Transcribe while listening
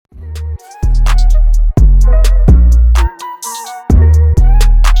The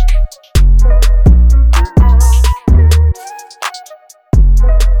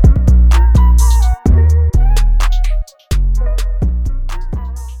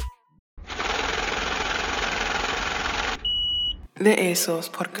EarSauce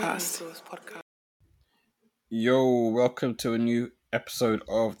Podcast. Yo, welcome to a new episode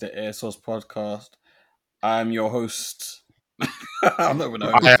of the EarSauce Podcast. I'm your host. I'm not even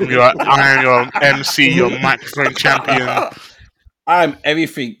a host. I am your MC, your microphone champion. I'm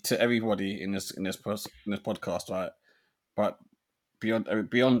everything to everybody in this podcast, right? But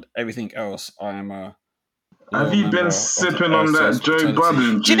beyond everything else, I am a. Have you been sipping on that Joe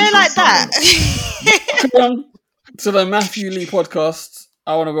Budden? Do you know like that? To the Matthew Lee podcast,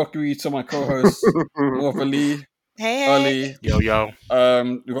 I want to welcome you to my co-host, Morpher Lee. Hey. Ollie. Yo.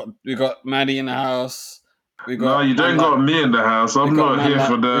 We got Maddie in the house. No, you don't got me in the house. I'm not here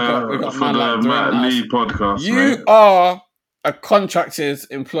for the Matt Lee podcast. You are a contracted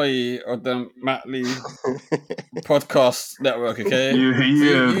employee of the Matt Lee podcast network, okay?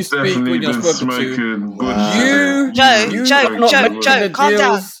 You speak when you're smoking. Joe, calm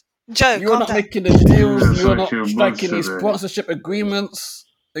down. Joe, you're not making the deals. You're not striking these sponsorship agreements.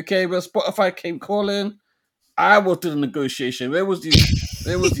 Okay, when Spotify came calling, I was doing the negotiation. Where was you?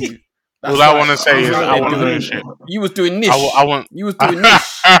 All I want to say is I want to do shit. You was doing niche. You was doing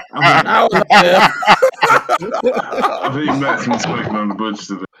niche. I was there. I think Matt's been smoking on the budge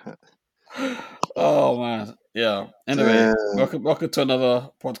today. Oh man, yeah. Anyway, welcome to another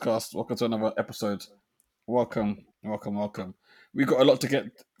podcast. Welcome to another episode. Welcome. We got a lot to get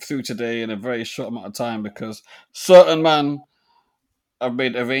through today in a very short amount of time because certain man have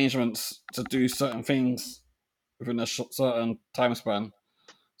made arrangements to do certain things within a certain time span.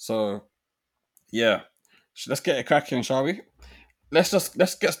 So, yeah, let's get it cracking, shall we? Let's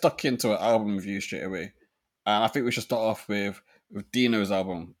get stuck into an album review straight away, and I think we should start off with Deno's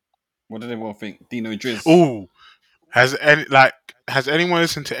album. What did everyone think? Deno Driz. Ooh, has anyone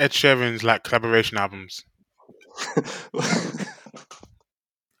listened to Ed Sheeran's collaboration albums?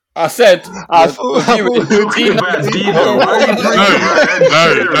 I said, No.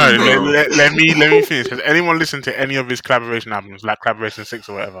 Let me finish. Has anyone listened to any of his collaboration albums, like Collaboration 6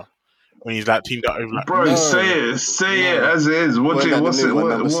 or whatever? When he's teamed up over Bro, say it as it is. What collaboration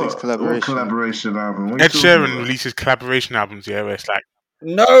album? Ed Sheeran releases collaboration albums, yeah, where it's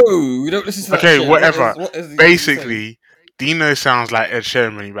no, we don't listen to that. Okay, shit. whatever. What is Basically, Deno sounds like Ed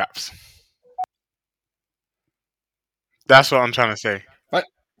Sheeran when he raps. That's what I'm trying to say.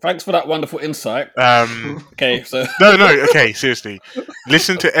 Thanks for that wonderful insight. Okay, so no. Okay, seriously,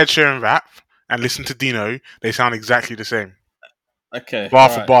 listen to Ed Sheeran rap and listen to Deno. They sound exactly the same. Okay, bar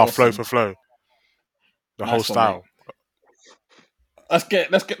for bar, flow for flow. The whole style. Let's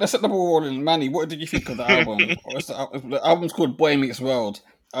set the ball rolling. Manny, what did you think of the album? The album's called Boy Meets World.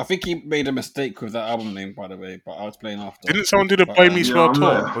 I think he made a mistake with that album name, by the way, but I'll explain after. Didn't someone do the Boy Meets World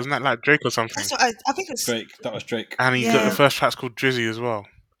tour? Wasn't that like Drake or something? That's what I think it was Drake. That was Drake. And he's got the first track's called Drizzy as well.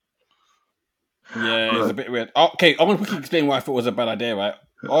 Yeah, it's a bit weird. Okay, I'm going to quickly explain why I thought it was a bad idea, right?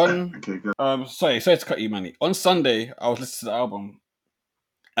 Sorry to cut you, Manny. On Sunday, I was listening to the album,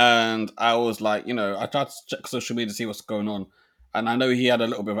 and I was I tried to check social media to see what's going on, and I know he had a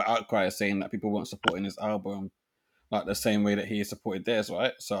little bit of an outcry saying that people weren't supporting his album like the same way that he supported theirs,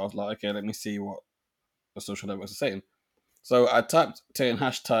 right? So I was like, okay, let me see what the social networks are saying. So I typed in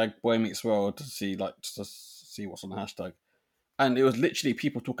hashtag Boy Meets World to see what's on the hashtag, and it was literally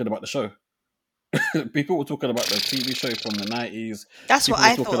people talking about the show. People were talking about the TV show from the 90s. That's what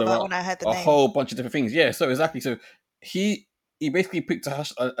I thought about when I heard the name. A whole bunch of different things. Yeah, so exactly. So he basically picked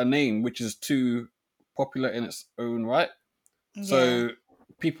a name which is too popular in its own right. Yeah. So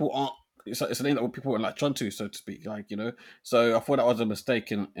people aren't. It's a name that people aren't drawn to, so to speak. So I thought that was a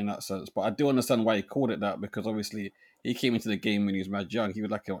mistake in that sense. But I do understand why he called it that, because obviously he came into the game when he was mad young. He was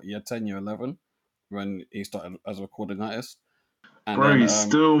year 10, year 11 when he started as a recording artist. And bro, he's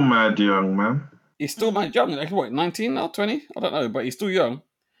still mad young, man. He's still mad young. 19 now, 20? I don't know, but he's still young.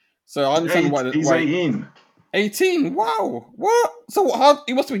 So I understand why. He's 18. 18? Wow. What? So how?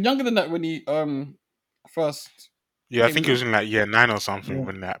 He must have been younger than that when he first. Yeah, I think it was in year 9 or something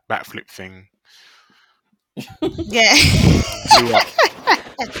when that backflip thing. Yeah. I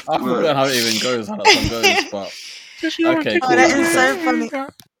forgot how it even goes, how that song goes, but okay, cool. That is so funny.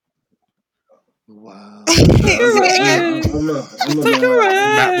 Wow. Matt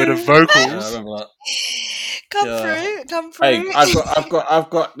with the vocals. Yeah, I remember that. Come through. Hey, I've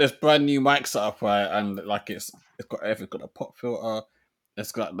got this brand new mic set up, right, and it's got everything. It's got a pop filter.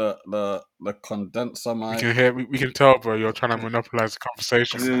 It's got the condenser We mic. can hear. We can tell, bro. You're trying to monopolize the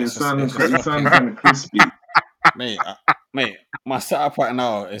conversation. Yeah, It's just you sound kind of crispy. mate, my setup right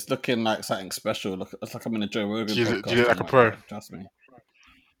now is looking like something special. It's like I'm in a Joe Rogan Do podcast. you look like a pro? Trust me,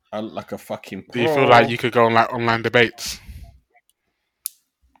 I look like a fucking pro. Do you feel like you could go on like online debates?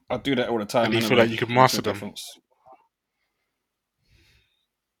 I do that all the time. And do you anyway. feel like you could master What's the them? difference?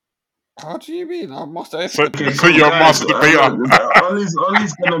 How do you mean? I'll master So, everything. so you're a master debater. Ollie's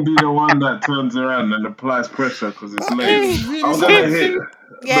gonna be the one that turns around and applies pressure because it's late. I'm gonna hit.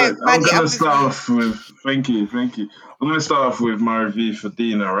 Yeah, Look, I'm Manny, gonna I'm start off with thank you. I'm gonna start off with my review for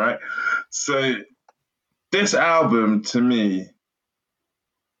Deno, right? So this album to me.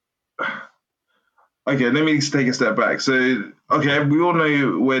 Okay, let me take a step back. So, okay, we all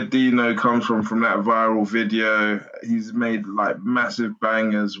know where Deno comes from that viral video. He's made like massive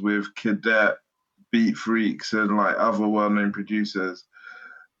bangers with Cadet, Beat Freaks, and like other well-known producers.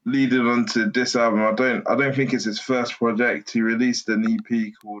 Leading on to this album, I don't think it's his first project. He released an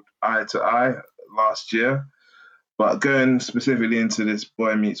EP called Eye to Eye last year. But going specifically into this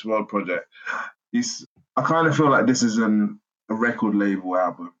Boy Meets World project, I kind of feel like this is a record label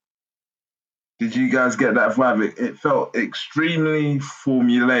album. Did you guys get that vibe? It felt extremely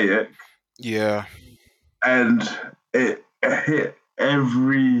formulaic. Yeah. And it hit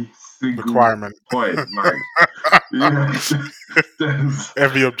every single requirement point. Like, yeah,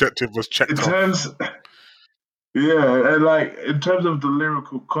 every objective was checked off. Yeah, and like in terms of the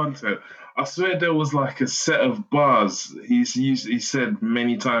lyrical content, I swear there was like a set of bars he said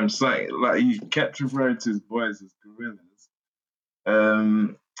many times. Like he kept referring to his boys as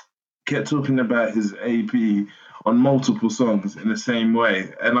gorillas. Kept talking about his AP on multiple songs in the same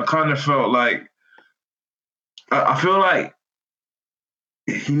way, and I kind of felt like I feel like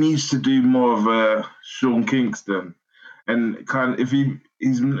he needs to do more of a Sean Kingston, and kind of I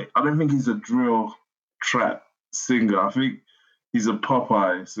don't think he's a drill trap singer. I think he's a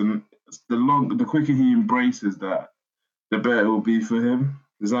Popeyes, and the quicker he embraces that, the better it will be for him.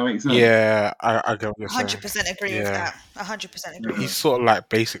 Does that make sense? Yeah, I get what you're saying. 100% agree with that. 100% agree. He's sort of like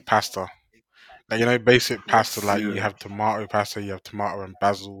basic pasta. Like, basic pasta, like you have tomato pasta, you have tomato and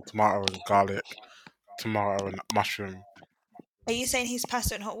basil, tomato and garlic, tomato and mushroom. Are you saying he's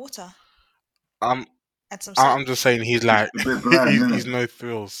pasta in hot water? I'm I'm just saying he's like he's no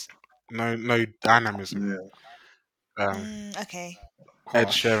thrills, no dynamism. Yeah. Okay. Ed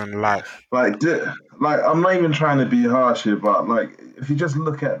Sheeran light. Like I'm not even trying to be harsh here, but like if you just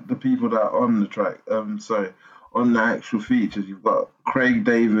look at the people that are on the track, on the actual features, you've got Craig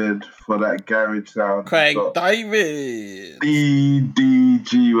David for that garage sound. Craig David.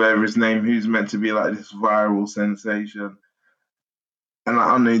 DDG, whatever his name, who's meant to be like this viral sensation. And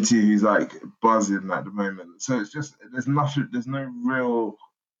like unknown to you, who's like buzzing at the moment. So it's just there's no real.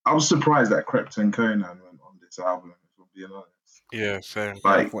 I was surprised that Krept and Conan went on this album, if I'm being honest. Yeah, same.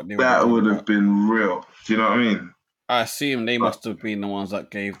 Like that would have been real. Do you know what I mean? I assume they must have been the ones that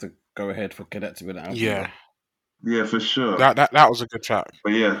gave the go ahead for Cadet to be the album. Yeah, for sure. That was a good track.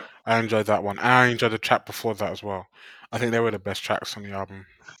 But yeah, I enjoyed that one. And I enjoyed the track before that as well. I think they were the best tracks on the album.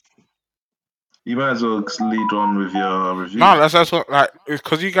 You might as well lead on with your review. No, that's what, like,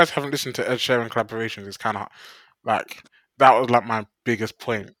 because you guys haven't listened to Ed Sheeran collaborations. It's kind of like that was like my biggest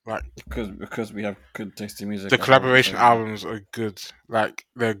point. Like because we have good tasty music. The collaboration albums are good. Like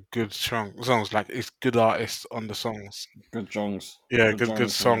they're good songs. Like it's good artists on the songs. Good songs. Yeah, good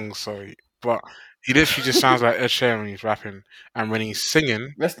songs. Sorry, but he literally just sounds like Ed Sheeran when he's rapping, and when he's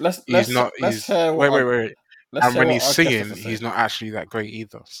singing, wait. And when he's singing, he's not actually that great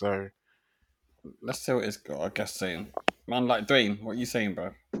either. So let's see what it's got. I guess saying, man, like Dwayne, what are you saying,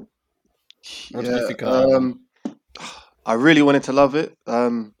 bro? What do you think of that? I really wanted to love it.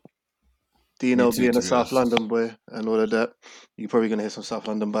 Deno being a South London boy and all of that, you're probably gonna hear some South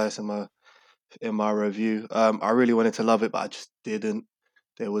London bias in my review. I really wanted to love it, but I just didn't.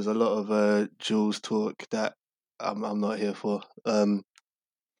 There was a lot of Jules talk that I'm not here for.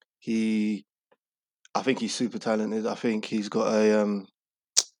 I think he's super talented. I think he's got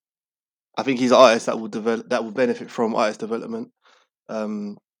I think he's an artist that will benefit from artist development.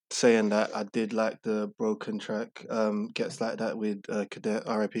 Saying that, I did like the Broken track, Gets Like That with Cadet,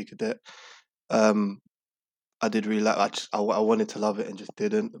 R.I.P. Cadet. I did really like. I wanted to love it and just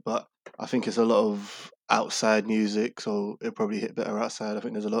didn't. But I think it's a lot of outside music, so it probably hit better outside. I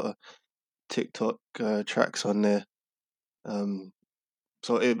think there's a lot of TikTok tracks on there.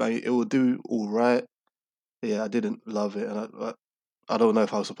 So it will do all right. But yeah, I didn't love it, and I don't know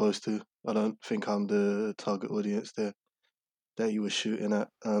if I was supposed to. I don't think I'm the target audience there that you were shooting at.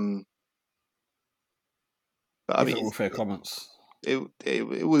 But I mean, all fair comments.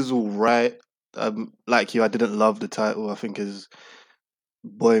 it was all right. Like you, I didn't love the title. I think is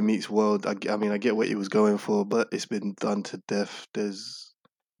Boy Meets World. I mean, I get what he was going for, but it's been done to death. There's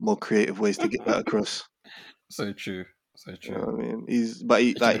more creative ways to get that across. So true. So true. You know what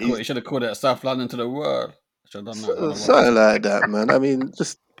I mean, he should have called it South London to the world. Should have done that. Something like that, man. I mean,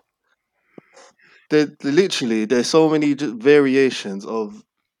 just there's so many variations of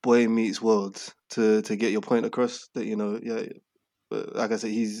Boy Meets World to get your point across. That yeah. But like I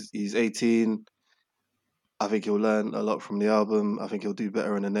said, he's 18. I think he'll learn a lot from the album. I think he'll do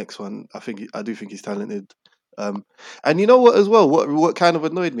better in the next one. I do think he's talented. And you know what as well? What kind of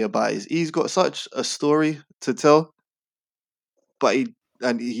annoyed me about it is he's got such a story to tell, but he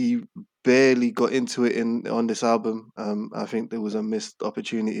barely got into it on this album. I think there was a missed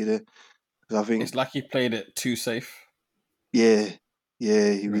opportunity there. I think it's like he played it too safe. Yeah,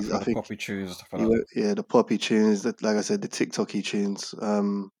 he was. I think poppy tunes. The poppy tunes. Like I said, the TikToky tunes.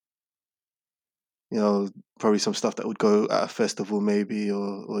 Probably some stuff that would go at a festival, maybe,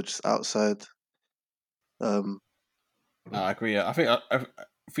 or just outside. No, I agree. I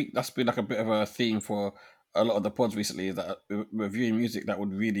think that's been like a bit of a theme for a lot of the pods recently. Is that reviewing music that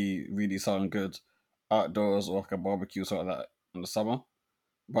would really, really sound good outdoors or like a barbecue sort of that in the summer,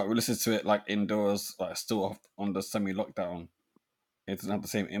 but we listen to it like indoors, like still on the semi-lockdown. It doesn't have the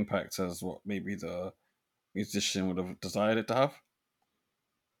same impact as what maybe the musician would have desired it to have.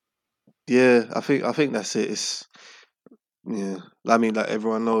 Yeah, I think that's it. It's I mean, like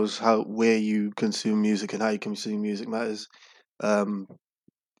everyone knows where you consume music and how you consume music matters.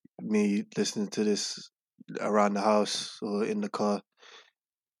 Me listening to this around the house or in the car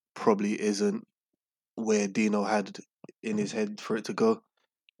probably isn't where Deno had in his head for it to go.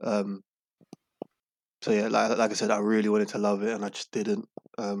 So yeah, like I said, I really wanted to love it and I just didn't.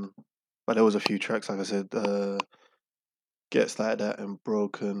 But there was a few tracks, like I said, Gets Like That and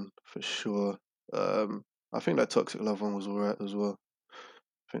Broken for sure. I think that Toxic Love one was alright as well.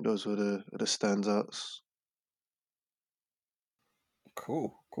 I think those were the standouts.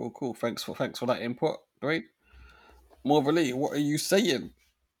 Cool. Thanks for that input. Great. Morvalee, what are you saying?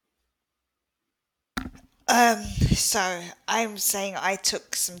 So I'm saying I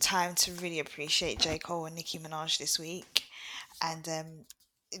took some time to really appreciate J. Cole and Nicki Minaj this week, and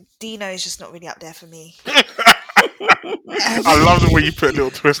Deno is just not really up there for me. I love the way you put a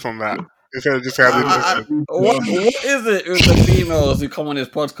little twist on that. Instead of just having what is it with the females who come on this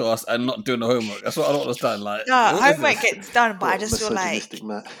podcast and not doing the homework? That's what I don't understand. Like, homework gets done, but I just feel like,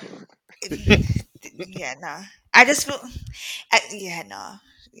 I just feel,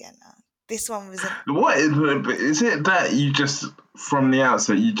 This one wasn't. What is it that you just from the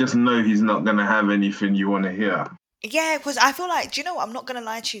outset you just know he's not going to have anything you want to hear? Yeah, because I feel like, do you know what? I'm not going to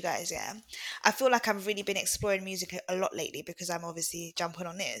lie to you guys, yeah? I feel like I've really been exploring music a lot lately because I'm obviously jumping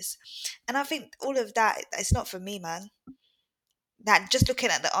on this. And I think all of that, it's not for me, man. That just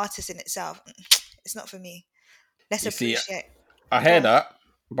looking at the artist in itself, it's not for me. Let's appreciate. I hear that,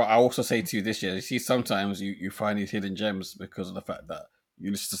 but I also say to you this year, you see, sometimes you find these hidden gems because of the fact that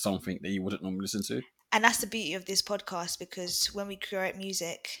you listen to something that you wouldn't normally listen to. And that's the beauty of this podcast, because when we curate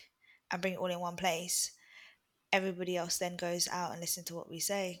music and bring it all in one place, everybody else then goes out and listen to what we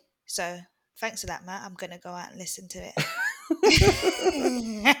say. So thanks for that, Matt. I'm going to go out and listen to it.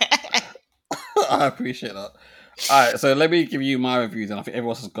 I appreciate that. All right, so let me give you my reviews, and I think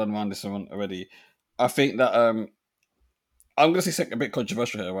everyone else has gone around this one already. I think that I'm going to say something a bit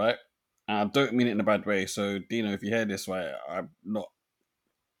controversial here, right? And I don't mean it in a bad way. So, Deno, if you hear this, right, I'm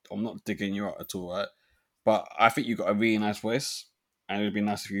not digging you out at all, right? But I think you've got a really nice voice, and it'd be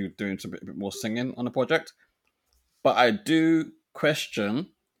nice if you were doing a bit more singing on the project. But I do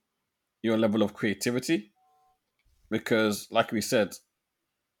question your level of creativity because, like we said,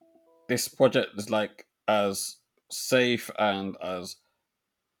 this project is like as safe and as,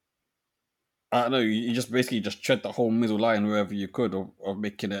 I don't know, you just basically just tread the whole middle line wherever you could of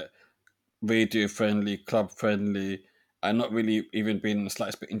making it radio friendly, club friendly, and not really even being the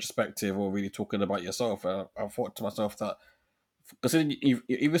slightest bit introspective or really talking about yourself. I thought to myself that, because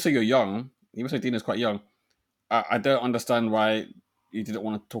even so you're young, even so Dino's quite young, I don't understand why he didn't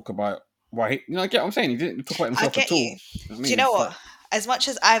want to talk about why I get what I'm saying. He didn't talk about himself at all. You. Do you know what? Like, as much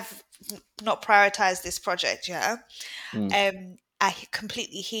as I've not prioritized this project, I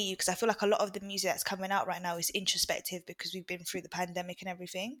completely hear you, because I feel like a lot of the music that's coming out right now is introspective because we've been through the pandemic and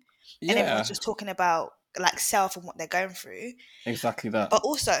everything, and everyone's just talking about like self and what they're going through. Exactly that. But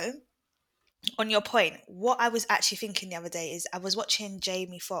also, on your point, what I was actually thinking the other day is I was watching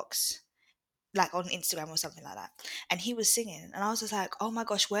Jamie Foxx, like on Instagram or something like that, and he was singing, and I was just like, oh my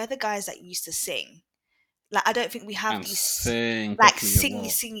gosh, where are the guys that used to sing Like, I don't think we have And these sing like properly as well.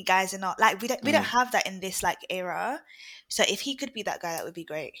 singy guys in our like we don't have that in this like era. So if he could be that guy, that would be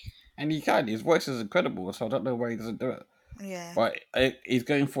great. And he can. His voice is incredible, so I don't know why he doesn't do it. Yeah. But he's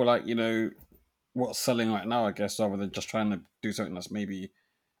going for, like, you know, what's selling right now, I guess, rather than just trying to do something that's maybe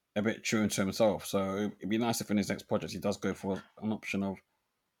a bit true to himself. So it'd be nice if in his next project he does go for an option of.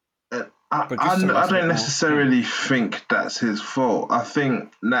 I don't necessarily think that's his fault. I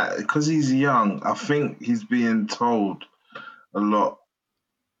think that because he's young, I think he's being told a lot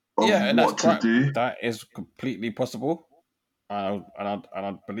of what to do. That is completely possible, and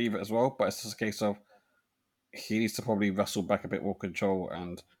I believe it as well. But it's just a case of he needs to probably wrestle back a bit more control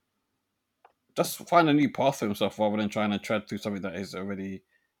and just find a new path for himself rather than trying to tread through something that is already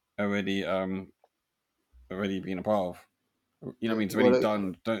been a part of. You know what I mean? It's already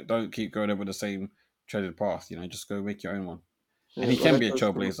done. Don't keep going over the same treaded path. You know, just go make your own one. And he can be a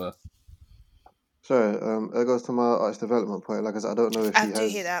trailblazer. Sorry, that goes to my artist development point. Like I said, I don't know if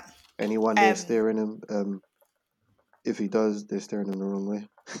he has anyone there steering him. If he does, they're steering him the wrong way.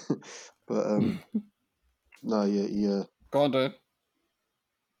 But no, yeah. Go on, dude.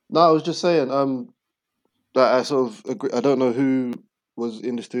 No, I was just saying. That I sort of agree. I don't know who was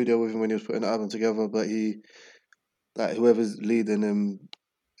in the studio with him when he was putting the album together, but whoever's leading him,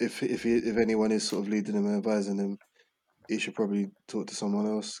 if anyone is sort of leading him and advising him, he should probably talk to someone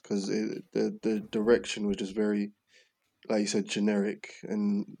else because the direction was just very, like you said, generic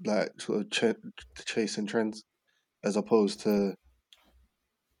and like sort of chasing trends, as opposed to,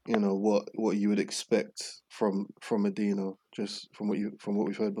 you know, what you would expect from a Deno, just from what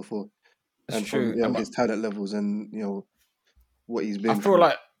we've heard before, and true. From his talent levels and, you know, what he's been.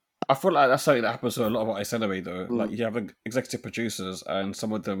 I feel like that's something that happens to a lot of artists anyway, though. Like, you have executive producers, and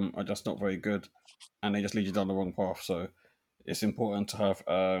some of them are just not very good, and they just lead you down the wrong path. So it's important to have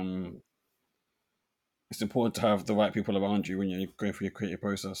the right people around you when you're going through your creative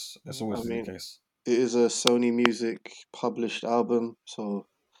process. It's always the case. It is a Sony Music published album, so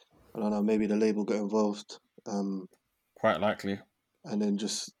I don't know. Maybe the label got involved. Quite likely. And then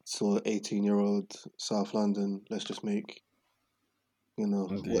just saw 18-year-old South London. Let's just make, you know,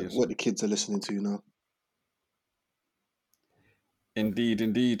 what the kids are listening to now.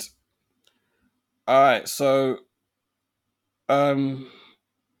 Indeed. All right, so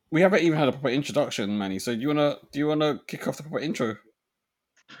we haven't even had a proper introduction, Manny. So do you wanna kick off the proper intro?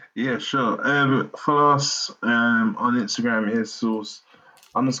 Yeah, sure. Follow us on Instagram, EarSauce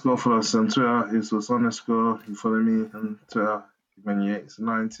 _ follow us on Twitter, EarSauce _ you follow me on Twitter,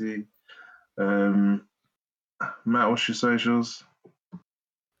 Yates90. Matt, what's your socials?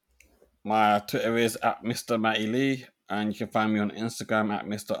 My Twitter is at Mr. Matty Lee, and you can find me on Instagram at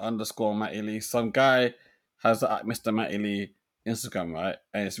Mr. _Matty Lee. Some guy has at Mr. Matty Lee Instagram, right?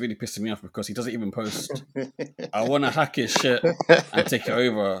 And it's really pissing me off because he doesn't even post. I want to hack his shit and take it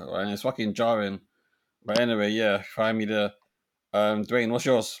over, right? And it's fucking jarring. But anyway, yeah, find me there. Dwayne, what's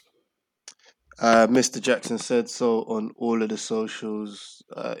yours? Mr. Jackson Said So on all of the socials,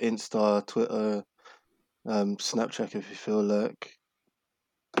 Insta, Twitter, Snapchat if you feel like.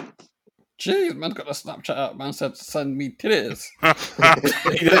 Jeez, man got the Snapchat out. Man said, "Send me titties."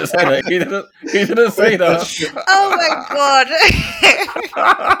 He didn't say that. He didn't say that. Oh my god!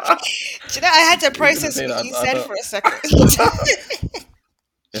 Do you know, I had to process what you said for a second.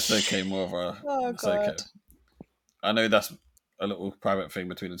 It's okay, Morva. Oh it's god! Okay. I know that's a little private thing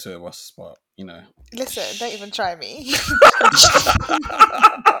between the two of us, but you know. Listen, don't even try me.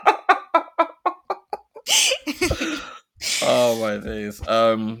 Oh my days.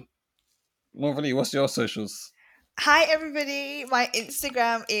 Morvally, what's your socials? Hi everybody, my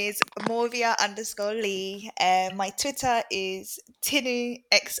Instagram is Morvia_Lee, my Twitter is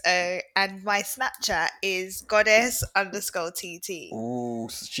TinuXO, and my Snapchat is Goddess_TT. Oh,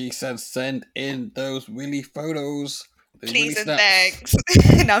 she said send in those Willy photos. Please and thanks.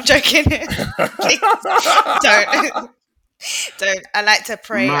 No, I'm joking. Please, don't. I like to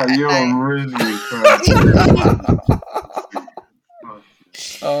pray. Matt, you're really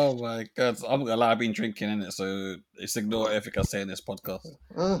Oh my god, I'm not gonna lie, I've been drinking in it, so it's ignore everything I say in this podcast.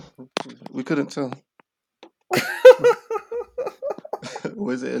 We couldn't tell.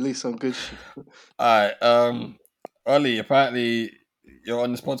 Was it at least some good shit? Alright, Ollie, apparently you're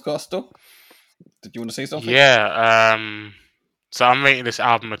on this podcast still? Did you want to say something? Yeah, so I'm rating this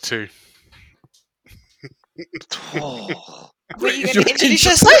album a 2. Were you going to introduce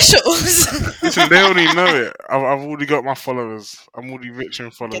your socials? Listen, they already know it. I've already got my followers. I'm already rich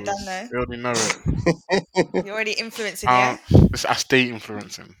in followers. Get done, though. They already know it. You're already influencing, yeah? I stay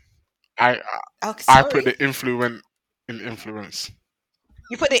influencing. I put the influent in influence.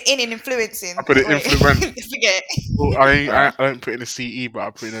 You put it in influencing. I put it influence. Forget. Well, I don't put in the CE, but I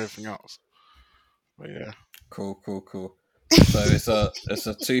put in everything else. But yeah. Cool. So it's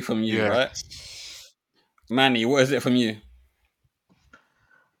a 2 from you, right? Manny, what is it from you?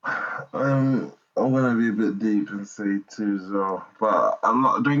 I'm gonna be a bit deep and say 2 as well, but I'm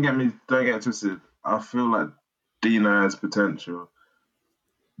not. Don't get it twisted. I feel like Deno has potential.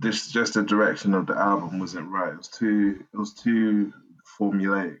 Just the direction of the album wasn't right. It was too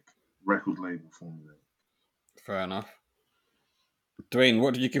formulaic, record label formulaic. Fair enough. Dwayne,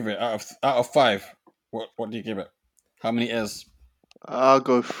 what did you give it out of 5? What do you give it? How many ears? I'll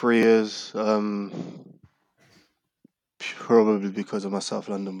go 3 years. Probably because of my South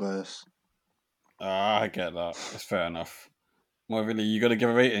London bias. I get that. It's fair enough. More really, you got to give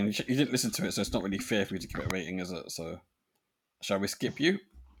a rating. You didn't listen to it, so it's not really fair for you to give it a rating, is it? So, shall we skip you?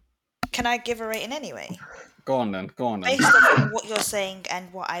 Can I give a rating anyway? Go on then. Based on what you're saying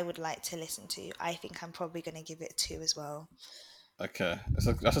and what I would like to listen to, I think I'm probably going to give it a 2 as well. Okay.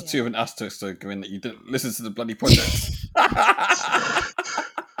 That's a 2 of an asterisk, so given that you didn't listen to the bloody project.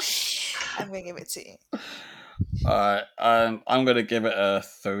 I'm going to give it 2. Alright, I'm going to give it a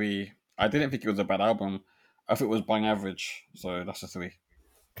 3. I didn't think it was a bad album. I think it was bang average, so that's a 3.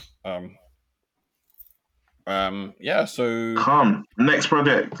 Yeah, so... Come, next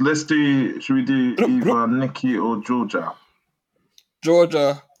project. Should we do either Nikki or Jorja?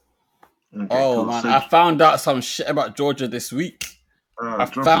 Jorja. Okay, oh, cool. man, So, I found out some shit about Jorja this week. I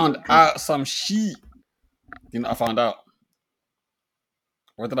found out some shit. You know what I found out?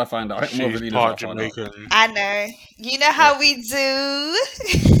 What did I find out? I think She's part Jamaican. I know. You know how we do.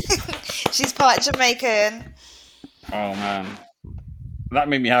 She's part Jamaican. Oh, man. That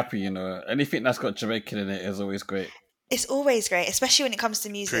made me happy, you know. Anything that's got Jamaican in it is always great. It's always great, especially when it comes to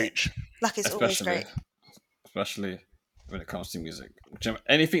music. Preach. Like, it's always great. Especially when it comes to music.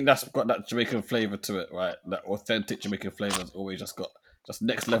 Anything that's got that Jamaican flavour to it, right? That authentic Jamaican flavour has always just got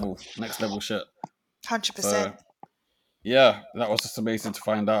next level shit. 100%. So, yeah, that was just amazing to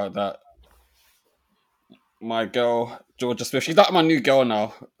find out that my girl, Jorja Smith, she's like my new girl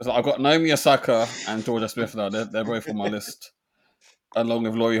now. It's like I've got Naomi Osaka and Jorja Smith now. They're both on my list. Along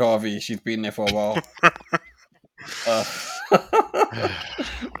with Laurie Harvey. She's been there for a while.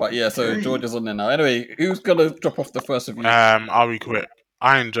 But yeah, so Georgia's on there now. Anyway, who's going to drop off the first of you? I'll be quick.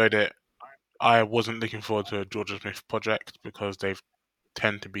 I enjoyed it. I wasn't looking forward to a Jorja Smith project because they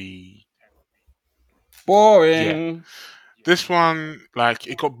tend to be boring. Yeah. This one, like,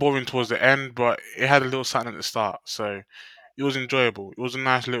 it got boring towards the end, but it had a little something at the start, so it was enjoyable. It was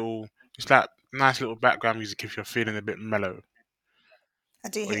nice little background music if you're feeling a bit mellow. I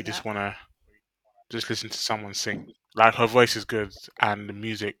do. Or you just want to just listen to someone sing. Like, her voice is good, and the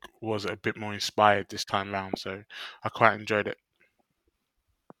music was a bit more inspired this time round, so I quite enjoyed it.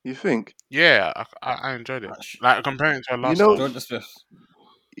 You think? Yeah, I enjoyed it. Like, comparing it to her last time.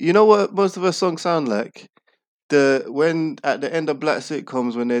 You know what most of her songs sound like? When at the end of black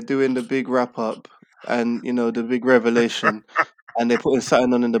sitcoms, when they're doing the big wrap up and, you know, the big revelation, and they're putting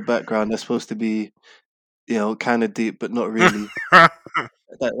something on in the background that's supposed to be, you know, kind of deep, but not really.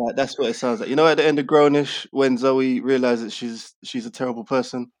 That's what it sounds like. You know, at the end of Grownish, when Zoe realizes she's a terrible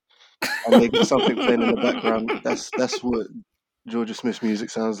person, and they get something playing in the background. That's what Jorja Smith's music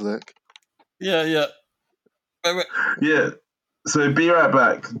sounds like. Yeah. Wait. Yeah. So be right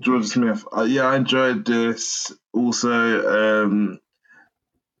back, Jorja Smith. I enjoyed this. Also,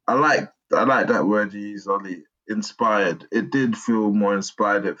 I like that word you used, Ollie. Inspired. It did feel more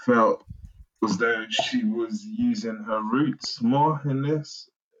inspired. It felt as though she was using her roots more in this.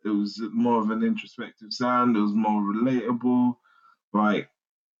 It was more of an introspective sound. It was more relatable. Like,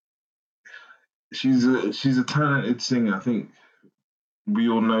 she's a talented singer. I think we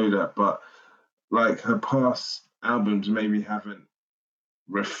all know that, but like her past albums maybe haven't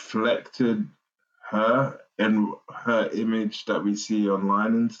reflected her and her image that we see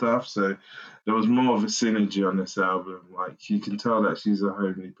online and stuff. So there was more of a synergy on this album. Like, you can tell that she's a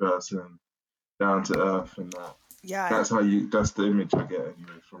homely person, down to earth, and that. Yeah. That's the image I get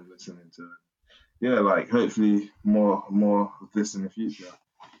anyway from listening to it. Yeah, like, hopefully more of this in the future.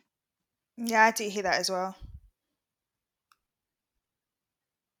 Yeah, I do hear that as well.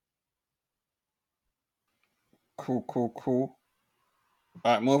 Cool.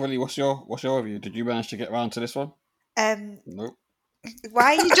 All right, Morley, what's your review? Did you manage to get around to this one? Nope. Why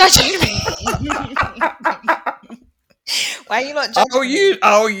are you judging me? Why are you not How judging are me? you?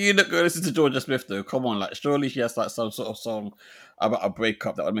 How are you not going to listen to Jorja Smith though? Come on, like surely she has like some sort of song about a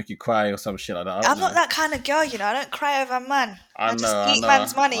breakup that would make you cry or some shit like that. I don't I'm not know. that kind of girl, you know. I don't cry over a man. I just I eat know.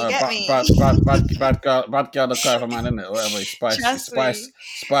 man's money. Get me? Bad girl, don't cry for man, innit? Whatever. Trust me.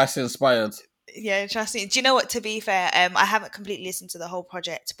 Spice inspired. Yeah, trust me. Do you know what? To be fair, I haven't completely listened to the whole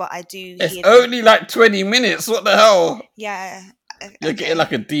project, but I do It's hear. only like 20 minutes. What the hell? Yeah. You're Okay. getting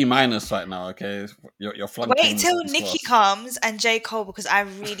like a D- right now. Okay, you're flunking. Wait till this Nicki class. comes and J. Cole because I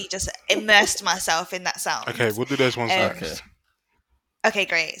really just immersed myself in that sound. Okay, we'll do those ones next. Okay. Okay,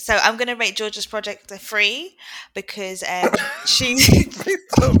 great. So I'm gonna rate Georgia's project a 3 because she's.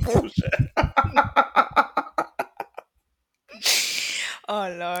 So bullshit.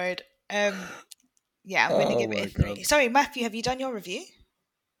 Oh Lord. Yeah, I'm gonna Oh give it my a 3. God. Sorry, Matthew, have you done your review?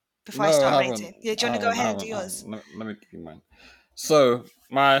 Before I No, I start haven't. rating. Yeah, do you want to go ahead and do yours? Let me give you mine. So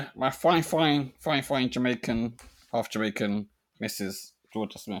my fine Jamaican, half Jamaican Mrs.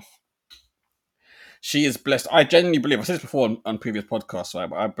 Jorja Smith. She is blessed. I genuinely believe, I said this before on previous podcasts, right?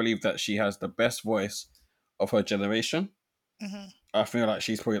 But I believe that she has the best voice of her generation. Hmm. I feel like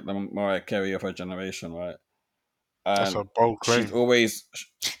she's probably the Mariah Carey of her generation, right? That's And a bold claim. she's always.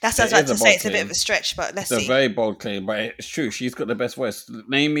 That's what I was It about is to a say. bold It's a bit claim. of a stretch, but let's It's a see. very bold claim, but it's true. She's got the best voice.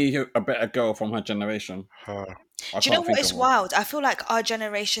 Name me a better girl from her generation. Her. I Do you know can't what think is of one. wild? I feel like our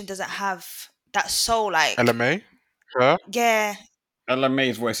generation doesn't have that soul. Like, LMA? Her? yeah, Ella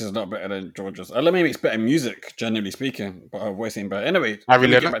May's voice is not better than Georgia's. Ella May makes better music, generally speaking, but her voice ain't better. Anyway, Ari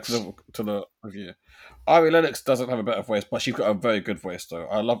let me get back Lennox? to the review. Ari Lennox doesn't have a better voice, but she's got a very good voice though.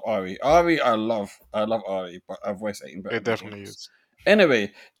 I love Ari. I love Ari, but her voice ain't better. It than definitely Georgia's. is.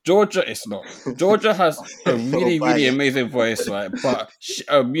 Anyway, Georgia is not. Georgia has a really, buy really it. amazing voice, right? But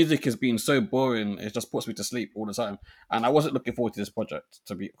her music has been so boring; it just puts me to sleep all the time. And I wasn't looking forward to this project,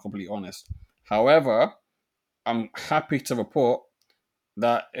 to be completely honest. However, I'm happy to report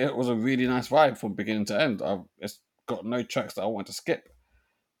that it was a really nice vibe from beginning to end. It's got no tracks that I want to skip,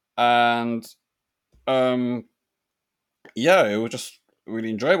 and yeah, it was just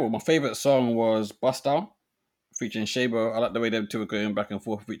really enjoyable. My favorite song was "Bust Down" featuring Shabo. I like the way them two were going back and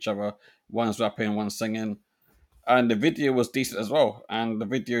forth with each other. One's rapping, one's singing, and the video was decent as well. And the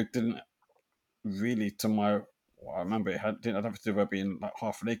video didn't really, to my what I remember, didn't have to do with being like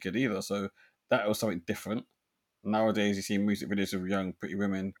half naked either. So that was something different. Nowadays, you see music videos of young, pretty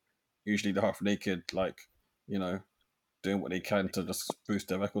women, usually they're half naked, like, you know, doing what they can to just boost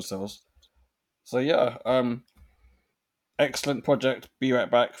their record sales. So yeah, excellent project. Be right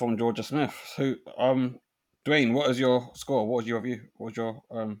back from Jorja Smith. Who, Dwayne, what is your score? What was your review? What was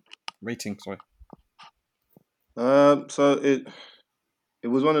your rating? Sorry. So it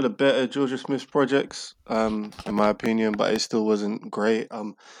was one of the better Georgia Smith projects, in my opinion, but it still wasn't great.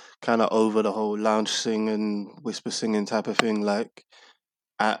 I'm kind of over the whole lounge singing, whisper singing type of thing. Like,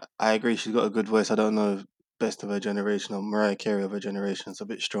 I agree, she's got a good voice. I don't know if best of her generation or Mariah Carey of her generation. It's a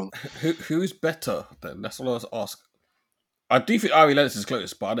bit strong. Who's better then? That's all I was asking. I do think Ari Lennox is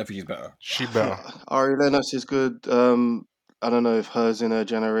close, but I don't think he's better. She better. Ari Lennox is good. I don't know if hers in her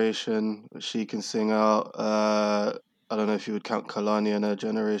generation, she can sing out. I don't know if you would count Kalani in her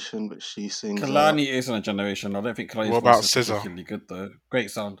generation, but she sings out. Kalani is in a generation. I don't think Kalani's What voice about is SZA? particularly good though. Great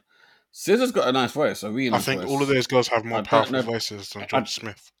sound. SZA's got a nice voice, a really I nice think voice. all of those girls have more I don't powerful know. voices than Georgia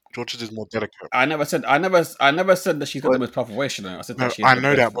Smith. Georgia's is more delicate. I never said that she's got But the most powerful voice. You know, I said No, that she's I got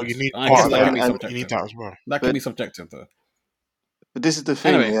know the best that, but you voice. need And I part guess of that that. can be and You subjective. need that as well. That can but be subjective though. but this is the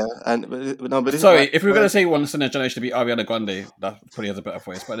thing, Anyway, yeah. And but no, but this sorry, is if we're gonna say one in a generation to be Ariana Grande, that probably has a better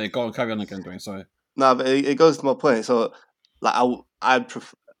voice. But they go on, carry on again, doing sorry. no, but it goes to my point. So, like, I'd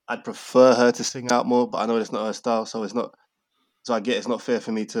prefer her to sing out more, but I know it's not her style, so it's not. So I get it's not fair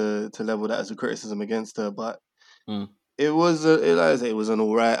for me to level that as a criticism against her, but Mm. it was like I say, it was an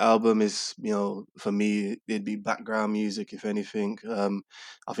alright album. It's, for me it'd be background music if anything.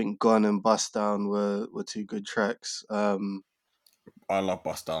 I think Gone and Bust Down were two good tracks. I love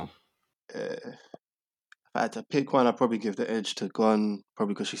Bust Down. If I had to pick one, I'd probably give the edge to Gone,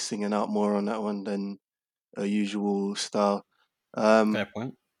 probably because she's singing out more on that one than her usual style. Fair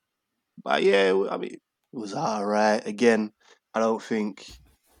point. But yeah, I mean, it was alright. Again, I don't think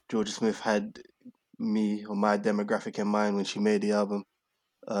Georgia Smith had me or my demographic in mind when she made the album.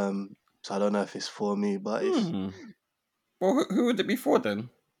 So I don't know if it's for me, but it's Well, who would it be for then?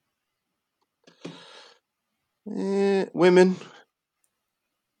 women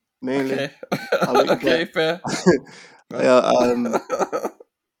mainly. Okay. I look Okay, at fair. yeah,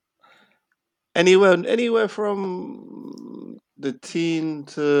 anywhere from the teen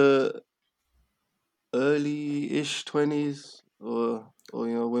to early-ish 20s, or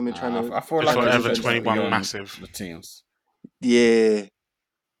women trying to I feel It's like trying to it's forever defend just 21 something. beyond massive. the teens. Yeah.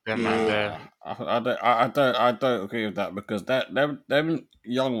 Them man there. I don't agree with that because them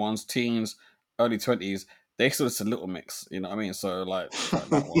young ones, teens, early 20s, they still listen to Little Mix. You know what I mean? So like fuck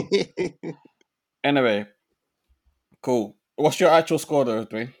that one. Anyway, cool. What's your actual score though,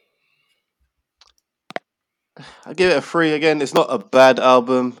 Dwayne? I give it a 3 again. It's not a bad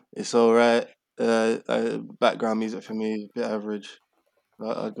album. It's all right. Background music for me, a bit average.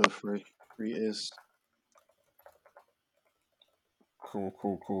 I'd go 3. 3 is.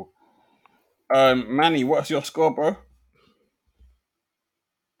 Cool. Manny, what's your score, bro?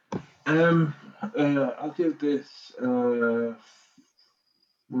 I'll give this 3.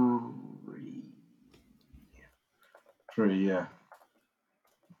 3, yeah.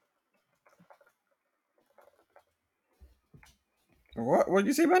 What did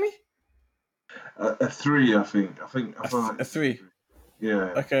you say, Manny? A 3, I think. I feel like A 3.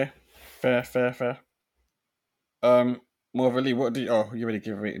 Yeah. Okay. Fair. Morley, what did you... Oh, you already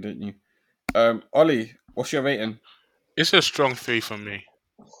gave a rating, didn't you? Ollie, what's your rating? It's a strong 3 for me.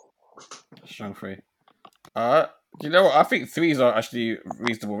 Strong 3. You know what? I think 3s are actually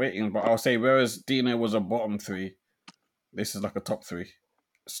reasonable ratings, but I'll say whereas Deno was a bottom 3, this is like a top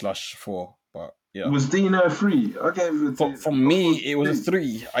 3/4. But yeah. Was Deno a 3? I gave it For me, it was a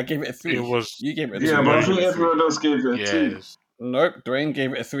 3. I gave it a 3. It was. You gave it a 2. Yeah, but I think everyone else gave it a 2. Nope, Dwayne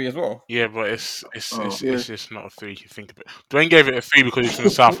gave it a 3 as well. Yeah, but it's just not a 3 if you think of it. Dwayne gave it a 3 because he's from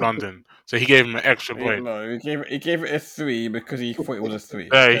South London, so he gave him an extra point. No, he gave it a 3 because he thought it was a 3.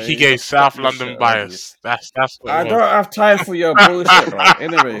 No, Okay? he gave South London bias. That's what I don't have time for your bullshit, right?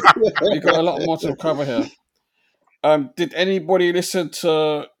 Anyway, we got a lot more to cover here. Did anybody listen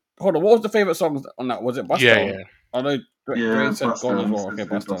to... Hold on, what was the favourite song on that? Was it Busta? Yeah. I know Dwayne said Busta. Gone as well. Okay,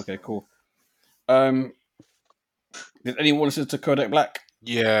 Busta. Okay, cool. Did anyone listen to Kodak Black?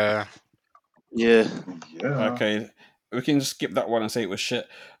 Yeah. Okay, we can just skip that one and say it was shit.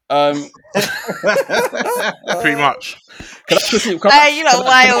 Pretty much. Can I quickly... You lot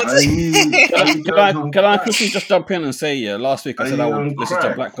wild. Can I quickly just jump in and say, yeah, last week I said I would listen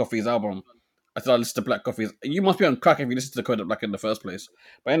to Black Coffee's album. I said I listened to Black Coffee's. You must be on crack if you listen to Kodak Black in the first place.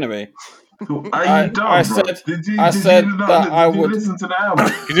 But anyway, I said that I would listen to the album.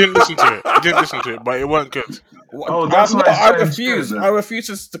 He didn't listen to it, but it weren't good. Oh, that's why I refuse. I refuse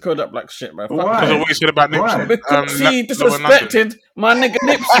to listen to Kodak Black shit, man. Why? Because of what you said about Nipsey. Because he disrespected my nigga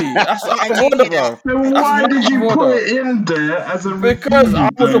Nipsey. That's out of order, bro. Then why did you put it in there as a because I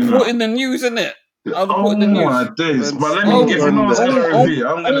was reporting the news, innit? I was reporting the news. My days. But let me give you no review.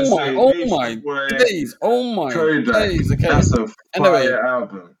 I'm going to say oh my days. Okay. That's a fire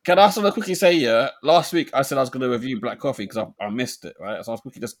album. Can I also quickly say, yeah, last week I said I was going to review Black Coffee because I missed it, right? So I was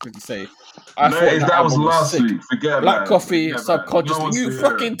quickly say, I thought that was last week. Forget Black Coffee, Subconsciously. You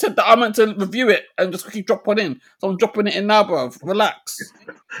fucking I meant to review it and just quickly drop one in. So I'm dropping it in now, bro. Relax.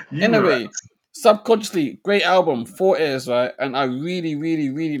 Anyway, Subconsciously, great album, 4 ears, right? And I really,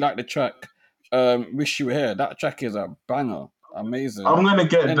 really, really like the track. Wish You Were Here. That track is a banger. Amazing. I'm gonna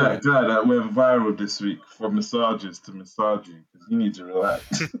get that guy that went viral this week from massages to massaging because you need to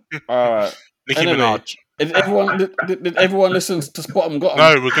relax. All right. Nicki Minaj. Did everyone listen to Spot 'em Got 'em?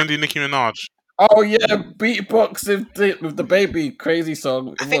 No, we're gonna do Nicki Minaj. Oh yeah, beatbox with the baby, crazy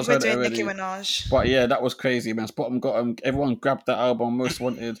song. I think we're doing Nicki Minaj. But yeah, that was crazy, man. Spot 'em Got 'em. Everyone grabbed that album, Most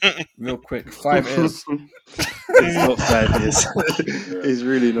Wanted, real quick. 5 ears. It's not 5 years. It's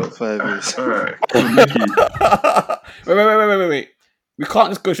really not 5 years. All right, Wait. We can't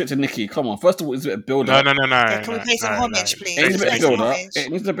just go straight to Nicki. Come on. First of all, it's a bit of build up. No. Yeah, can we play some homage, please? It needs a bit of build up.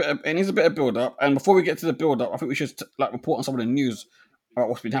 It needs a bit of build up. And before we get to the build up, I think we should report on some of the news about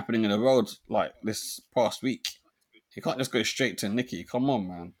what's been happening in the road this past week. You can't just go straight to Nicki. Come on,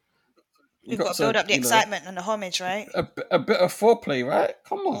 man. We've got to build up the excitement and the homage, right? A bit of foreplay, right?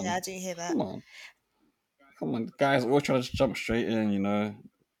 Come on. Yeah, I do hear that. Come on, guys. We're all trying to just jump straight in, Not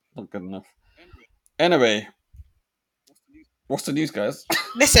good enough. Anyway, what's the news, guys?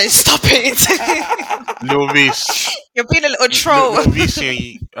 Listen, stop it. Lil Reese. You're being a little troll. Lil Reese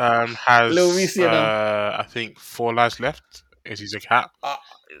has, I think, 4 lives left. He's a cat.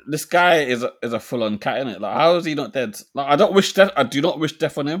 This guy is a full-on cat, innit? Like, how is he not dead? Like, I do not wish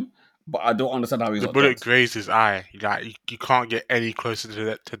death on him, but I don't understand how he's not dead. The bullet grazed his eye. Like, you can't get any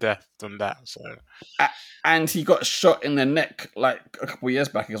closer to death than that. So, and he got shot in the neck like a couple of years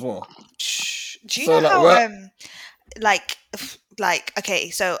back as well. Do you know how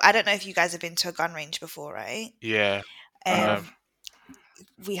okay, so I don't know if you guys have been to a gun range before, right? Yeah.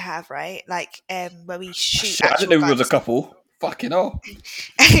 We have, right? Like, where we shoot. I didn't know we was a couple. Fucking hell.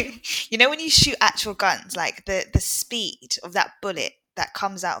 You know when you shoot actual guns, like the speed of that bullet that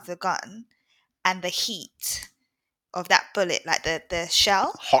comes out of the gun and the heat of that bullet, like the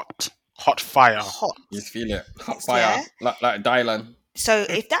shell. Hot fire. Hot. You feel it. Hot fire. Like Dylan. So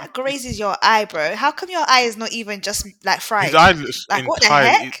if that grazes your eye, bro, how come your eye is not even just like fried? His eye looks like what the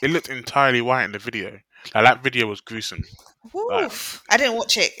entirely. heck? It looked entirely white in the video. Like, that video was gruesome. Oof. I didn't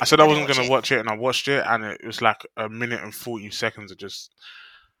watch it. I said I wasn't going to watch it, and I watched it, and it was like a minute and 40 seconds of just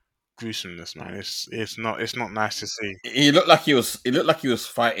gruesomeness, man. It's not nice to see. He looked like he was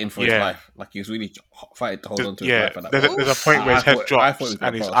fighting for his life. Like he was really fighting to hold on to his life. At that there's a point where his head drops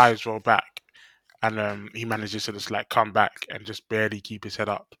and his pass. eyes roll back, and he manages to just like come back and just barely keep his head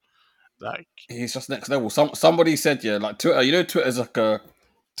up. Like, he's just next level. Somebody said, yeah, like Twitter. You know, Twitter's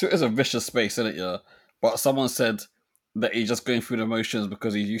a vicious space, isn't it? Yeah, but someone said that he's just going through the motions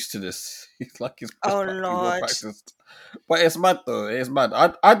because he's used to this. He's like he's Lord. practiced. But it's mad though. It's mad.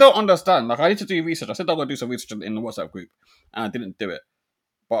 I don't understand. Like I need to do research. I said I'm gonna do some research in the WhatsApp group, and I didn't do it.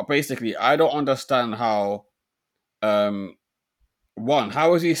 But basically, I don't understand how. One,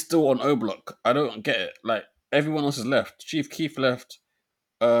 how is he still on O Block? I don't get it. Like everyone else is left. Chief Keef left.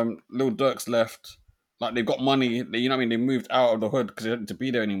 Lil Durk's left. Like they've got money. You know what I mean? They moved out of the hood because they don't need to be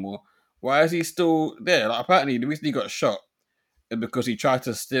there anymore. Why is he still there? Like apparently the reason he got shot is because he tried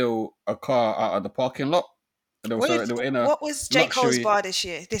to steal a car out of the parking lot. They were in a what was J. Cole's luxury... bar this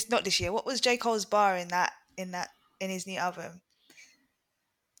year? Not this year. What was J. Cole's bar in his new album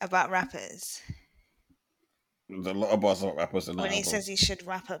about rappers? There's a lot of bars about rappers in that when he album. says he should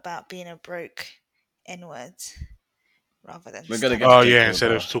rap about being a broke N-word rather than. We're gonna get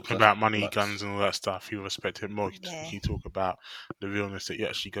instead of talking about money, guns, and all that stuff, you respect him more. You talk about the realness that you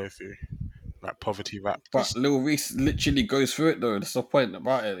actually go through. Like poverty rap. But Lil Reese literally goes through it though. That's the point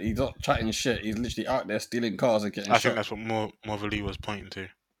about it. He's not chatting shit. He's literally out there stealing cars and getting shot. I think that's what Morley was pointing to.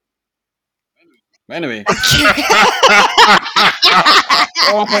 Anyway. I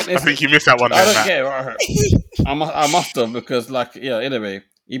think you missed that one. I don't get it. I must have because anyway.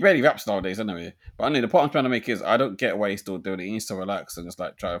 He barely raps nowadays anyway. But anyway, the point I'm trying to make is I don't get why he's still doing it. He needs to relax and just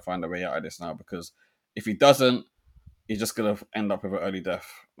like try to find a way out of this now because if he doesn't, he's just gonna end up with an early death.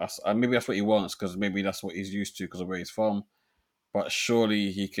 Maybe that's what he wants because maybe that's what he's used to because of where he's from. But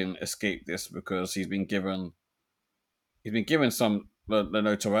surely he can escape this because he's been given some the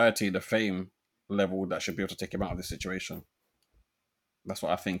notoriety, the fame level that should be able to take him out of this situation. That's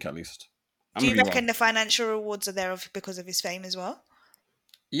what I think, at least. Do you reckon the financial rewards are there because of his fame as well?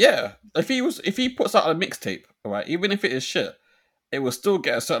 Yeah, if he puts out a mixtape, right, even if it is shit, it will still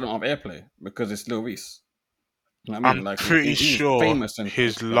get a certain amount of airplay because it's Lil Reese. You know what I mean? I'm pretty sure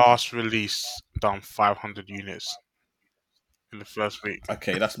his last release done 500 units in the first week.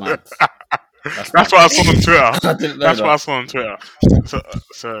 Okay, that's mad. That's what I saw on Twitter. I didn't know that's what I saw on Twitter.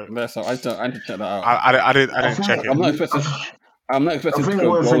 So I need to check that out. I didn't check it. I'm not expecting. I think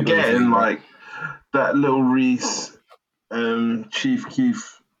we're forgetting like that Lil Reese, Chief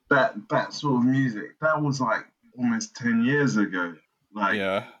Keef, that sort of music. That was like almost 10 years ago. Like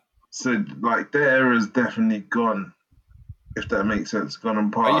yeah. So, like, their era is definitely gone, if that makes sense, gone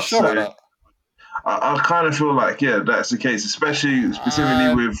and past. Are you sure about that? I kind of feel like, yeah, that's the case,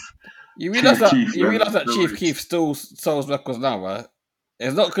 specifically with You realise that Chief Keef still sells records now, right?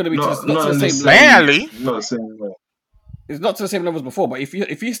 It's not going to be not to the same level. Not the same level. It's not to the same level as before, but if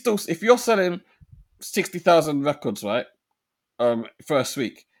you're selling 60,000 records, right, first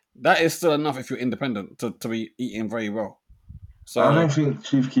week, that is still enough if you're independent to be eating very well. So I don't think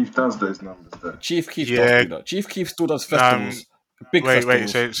Chief Keef does those numbers though. Chief Keef does do that. Chief Keef still does festivals. Big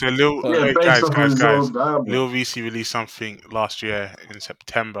festivals. So Lil Reese released something last year in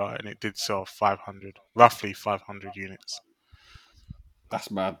September and it did sell roughly 500 units.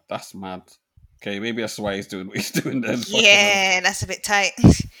 That's mad. Okay, maybe that's why he's doing what he's doing then. Yeah, that's a bit tight.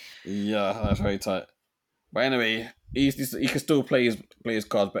 Yeah, that's very tight. But anyway, he can still play his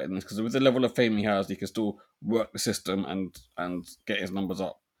cards better than this because with the level of fame he has, he can still work the system and get his numbers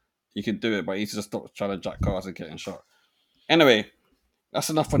up. He can do it, but he needs to stop trying to jack cars and getting shot. Anyway, that's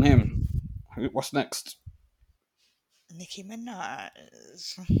enough on him. What's next? Nicki Minaj.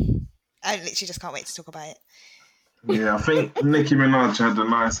 I literally just can't wait to talk about it. Yeah, I think Nicki Minaj had a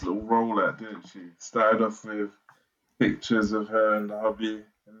nice little roll out, didn't she? Started off with pictures of her and the hubby.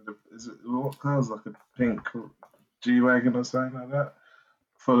 What cars, like a pink G-Wagon or something like that?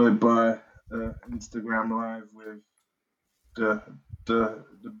 Followed by Instagram Live with the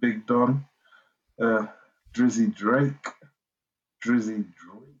Big Don, Drizzy Drake in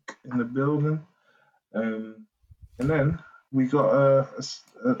the building, and then we got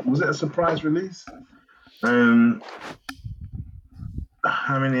was it a surprise release?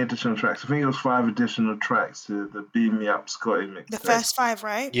 How many additional tracks? I think it was 5 additional tracks to the Beam Me Up Scotty mix. The first 5,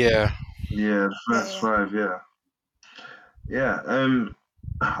 right? Yeah. Yeah, the first 5, yeah. Yeah,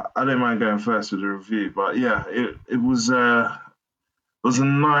 I don't mind going first with the review, but yeah, it was a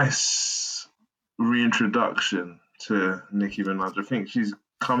nice reintroduction to Nicki Minaj. I think she's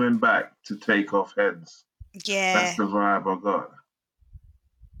coming back to take off heads. Yeah. That's the vibe I got.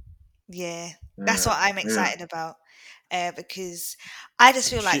 Yeah. That's what I'm excited about. Because I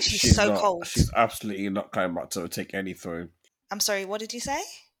just feel like she's so cold. She's absolutely not coming back to take any throne. I'm sorry, what did you say?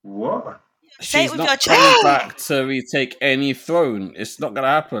 What? Say She's it with not your coming chest. back to retake any throne. It's not going to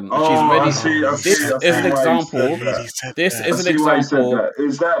happen. Oh, She's ready. This is an example. This is an example.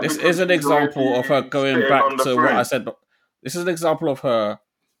 This is an example of her going back to what I said. This is an example of her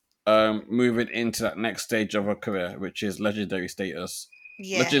moving into that next stage of her career, which is legendary status.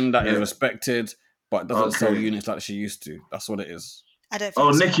 Yeah. Legend that is respected, but doesn't sell units like she used to. That's what it is. I don't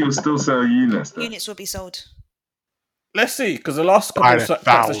think Nicki will still sell units. Though. Units will be sold. Let's see, because the last couple of tracks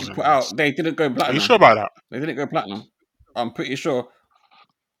that she put out, they didn't go platinum. Are you sure about that? They didn't go platinum. I'm pretty sure.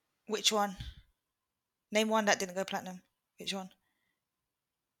 Which one? Name one that didn't go platinum. Which one?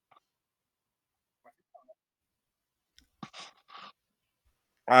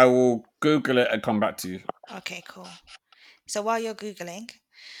 I will Google it and come back to you. Okay, cool. So while you're Googling,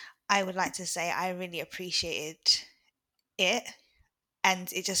 I would like to say I really appreciated it.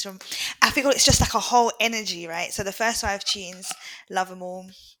 And it just, I feel it's just like a whole energy, right? So the first 5 tunes, love them all.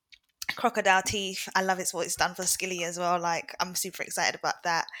 Crocodile Teeth, I love what it's done for Skilly as well. Like, I'm super excited about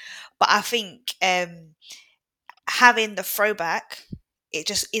that. But I think having the throwback, it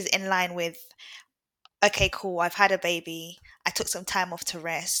just is in line with, okay, cool, I've had a baby. I took some time off to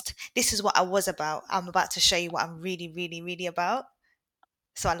rest. This is what I was about. I'm about to show you what I'm really, really, really about.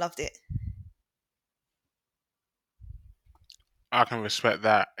 So I loved it. I can respect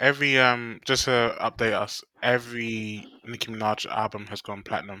that. Every just to update us, every Nicki Minaj album has gone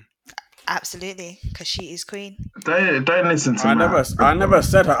platinum. Absolutely, because she is queen. Don't listen to me. I never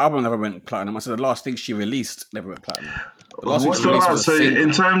said her album never went platinum. I said the last thing she released never went platinum. The last thing she released was a single.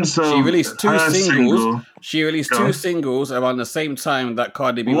 In terms of she released 2 singles. Single, she released 2 singles around the same time that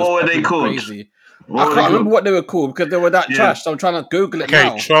Cardi B was what were they called? Crazy. I can't remember what they were called because they were that trash. So I'm trying to Google it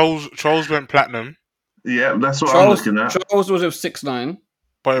now. Trolls went platinum. Yeah, that's what I'm looking at. Trolls was with 6ix9ine.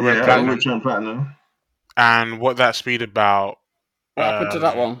 But it went platinum. Which went platinum. And what that speed about? What happened to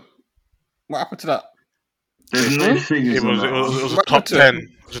that one? What happened to that? There's no figures. It was a top 10. It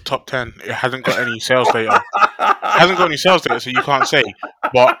was a top 10. It hasn't got any sales data. So you can't say.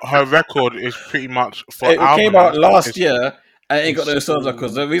 But her record is pretty much for. It came out last year and it got those sales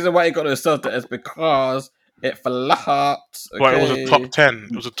records. The reason why it got those sales data is because it flopped. Okay. But it was a top 10.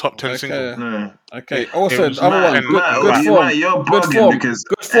 It was a top 10 single. No. Okay. Also, the other one. Good form.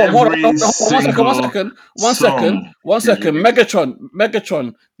 One second.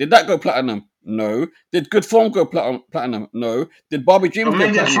 Megatron. Did that go platinum? No. Did Good Form go platinum? No. Did Barbie Dreams go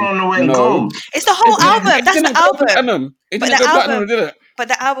platinum? No. It's the whole album. That's the album. It didn't go platinum, did it? But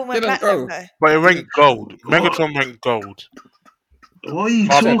the album went platinum, though. But it went gold. Megatron went gold. What are you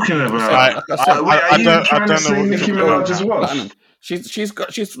talking about? I don't know. Nicki Minaj as well.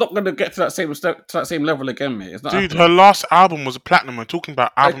 She's not going to get to that same level again, mate. It's not Dude, her last album was a platinum. We're talking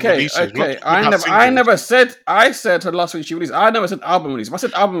about album releases. Okay. I never said. I said her last week she released. I never said album release. If I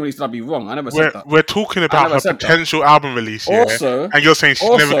said album release, then I'd be wrong. I never said that. We're talking about her potential album release. Also, and you're saying she's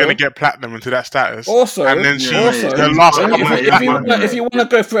never going to get platinum into that status. Also, and then her last album. If you want to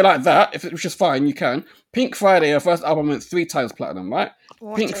go through it like that, which is fine, you can. Pink Friday, her first album went 3 times platinum, right?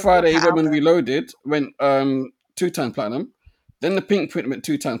 Pink Friday, Women Reloaded went 2 times platinum. Then the Pink Print went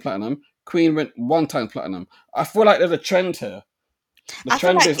 2 times platinum. Queen went 1 time platinum. I feel like there's a trend here. The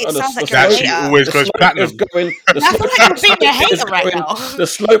trend is that she always goes platinum. The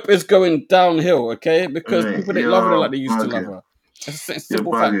slope is going downhill, okay? Because people ain't loving her like they used to love her. It's a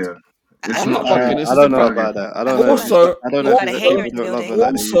simple fact. I'm not fucking. I don't know about that. I don't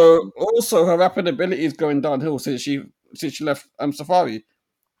know. Also, her rapping ability is going downhill since she left Safari.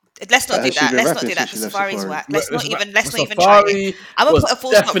 Let's not do that. Let's not do that. Safari's whack. Let's not even try it. I'm gonna put a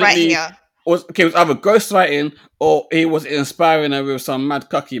full stop right here. It was either ghostwriting or he was inspiring her with some mad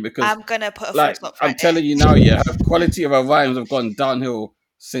cucky because I'm gonna put a full stop right I'm telling you now, her quality of her rhymes have gone downhill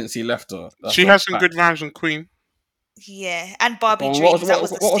since he left her. She has some good rhymes on Queen. Yeah, and Barbie Dreams. What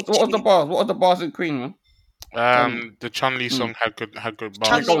was the bars? What was the bars in Queen, man? The Chun-Li song had good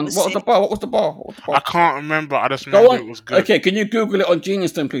bars. What was the bar? I can't remember. I just remember it was good. Okay, can you Google it on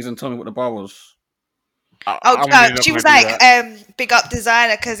Genius then, please, and tell me what the bar was? She was like, big up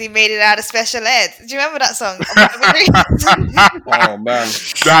designer because he made it out of special ed. Do you remember that song? Oh man,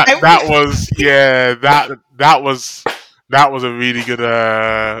 that was That was a really good.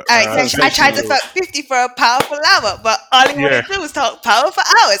 I tried to fuck 50 for a powerful hour, but all he wanted to do was talk power for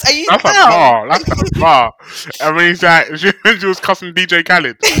hours. Are you That's a bar. That's a bar. I mean, it's like she was cussing DJ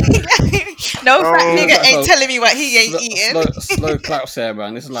Khaled. No fat nigga ain't telling me what he ain't eating. Slow claps here,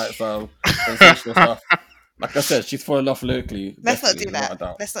 man. This is like some sensational stuff. Like I said, she's fallen off locally. Let's not do that.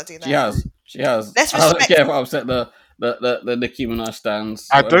 Let's not do that. She has. Let's I don't respect. care if I upset the Nicki Minaj stands.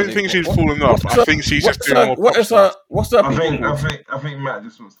 I don't think she's fallen off. I think she's just doing more pop stuff. What's up? I think Matt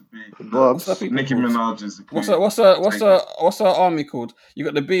just wants to be. Nicki Minaj is. What's her army called? You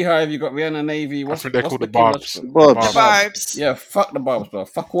got the Beehive. You got Rihanna Navy. I think they're called the Barbs. The Barbs. Yeah, fuck the Barbs, bro.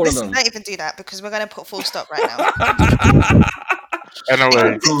 Fuck all of them. Don't even do that because we're gonna put full stop right now.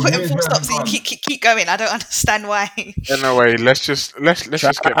 Anyway, putting full stops so you keep going. I don't understand why. Anyway, let's just get back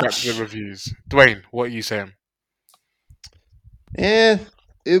to the reviews. Dwayne, what are you saying? Yeah,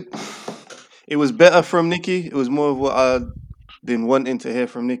 it was better from Nicki. It was more of what I've been wanting to hear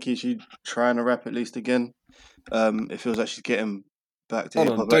from Nicki. She's trying to rap at least again. It feels like she's getting back to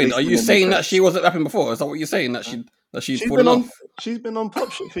hip hop. Dwayne, are you saying that she wasn't rapping before? Is that what you're saying? That she's fallen off? She's been on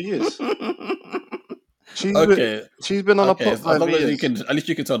pop shit for years. She's been on a pop as long as years. at least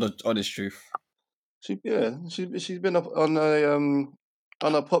you can tell the honest truth. She's been up on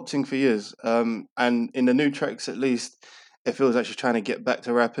a pop thing for years. And in the new tracks, at least, it feels like she's trying to get back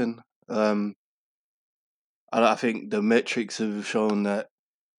to rapping. I think the metrics have shown that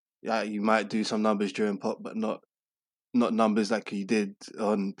you might do some numbers during pop, but not numbers like you did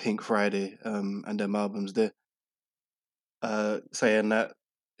on Pink Friday and them albums there. Saying that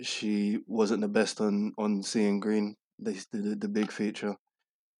she wasn't the best on Seeing Green, they did the big feature.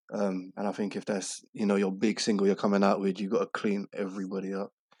 And I think if that's your big single you're coming out with, you got to clean everybody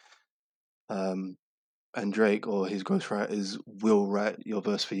up. And Drake or his ghostwriters will write your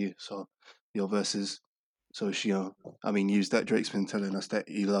verse for you. So your verses. So she, use that. Drake's been telling us that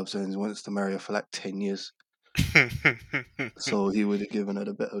he loves her and wants to marry her for like 10 years. So he would have given her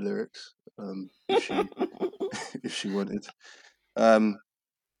the better lyrics if she wanted. And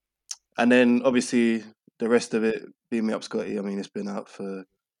then obviously the rest of it, Beam Me Up Scotty. I mean, it's been out for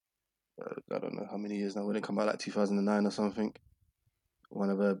I don't know how many years now. When it come out like 2009 or something. One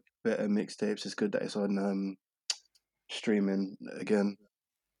of her better mixtapes. It's good that it's on streaming again.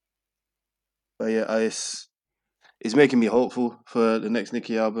 But yeah, it's making me hopeful for the next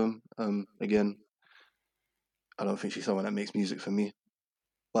Nicki album. Again, I don't think she's someone that makes music for me,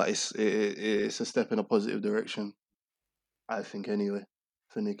 but it's a step in a positive direction. I think anyway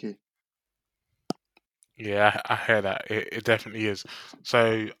for Nicki. Yeah, I hear that. It definitely is.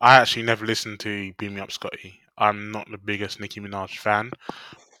 So I actually never listened to Beam Me Up Scotty. I'm not the biggest Nicki Minaj fan,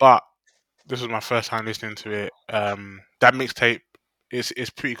 but this was my first time listening to it. That mixtape is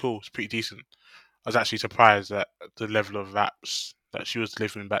pretty cool. It's pretty decent. I was actually surprised at the level of raps that she was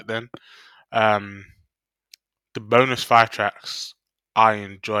delivering back then. The bonus 5 tracks, I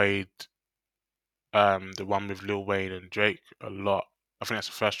enjoyed the one with Lil Wayne and Drake a lot. I think that's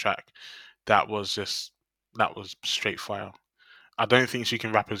the first track. That was straight fire. I don't think she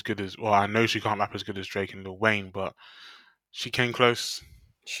can rap as good as, I know she can't rap as good as Drake and Lil Wayne, but she came close.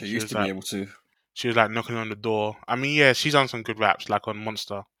 She used to be able to. She was like knocking on the door. I mean, yeah, she's done some good raps, like on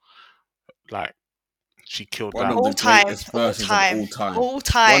Monster. Like, she killed that. One of the greatest verses of all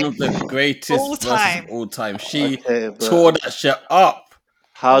time. One of the greatest verses of all time. She tore that shit up.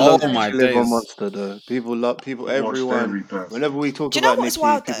 How long did she live on Monster though? People, everyone. Whenever we talk about Nicki,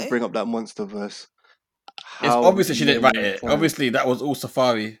 people bring up that Monster verse. It's obviously she didn't write it. Obviously, that was all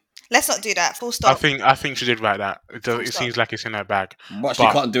Safari. Let's not do that. Full stop. I think she did write that. It seems like it's in her bag. But she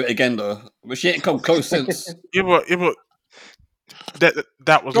can't do it again though. But she ain't come close since. Yeah, but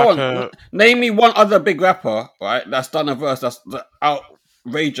that was Name me one other big rapper, right? That's done a verse that's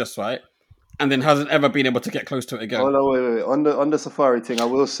outrageous, right? And then hasn't ever been able to get close to it again. Oh no, wait. On the Safari thing, I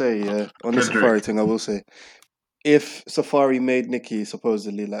will say, if Safari made Nicki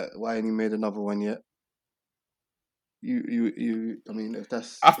supposedly, like, why ain't he made another one yet? I mean, if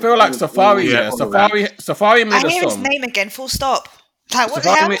that's... I feel like Safari made a song. I hear his name again, full stop. Like, what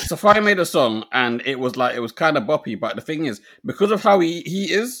the hell? Safari made a song, and it was kind of boppy, but the thing is, because of how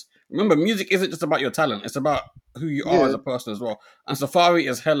he is, remember, music isn't just about your talent, it's about who you are as a person as well. And Safari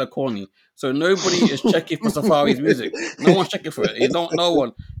is hella corny, so nobody is checking for Safari's music. No one's checking for it. No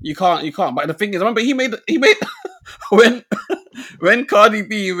one. You can't. But the thing is, remember, he made when Cardi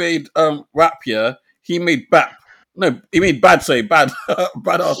B made Rap, yeah, he made Bap. No, he made Bad. Sorry, Bad.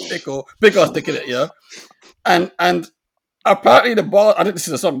 Bad ass pickle, big ass dick in it, yeah. And apparently the bar. I didn't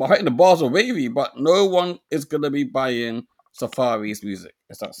see the song, but apparently the bars are wavy. But no one is gonna be buying Safari's music.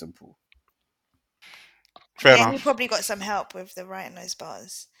 It's that simple. Fair Yeah, he enough. probably got some help with the writing those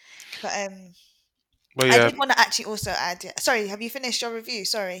bars. But But I yeah, did want to actually also add. Sorry, have you finished your review?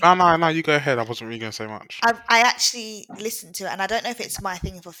 Sorry. no, you go ahead. I wasn't really going to say much. I actually listened to it, and I don't know if it's my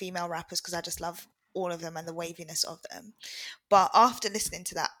thing for female rappers because I just love all of them and the waviness of them. But after listening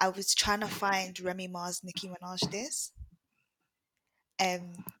to that, I was trying to find Remy Ma's Nicki Minaj diss,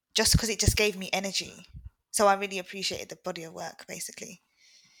 just because it just gave me energy. So I really appreciated the body of work, basically.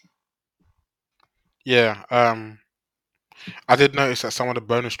 Yeah, I did notice that some of the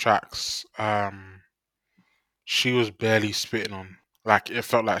bonus tracks, she was barely spitting on. Like, it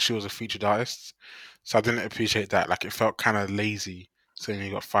felt like she was a featured artist. So I didn't appreciate that. Like, it felt kind of lazy saying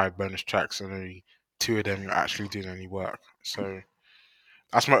you got 5 bonus tracks and only 2 of them you're actually doing any work. So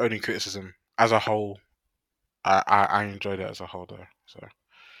that's my only criticism. As a whole, I enjoyed it as a whole, though. So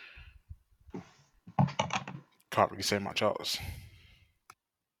can't really say much else.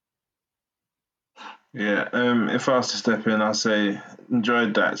 Yeah, if I was to step in, I'd say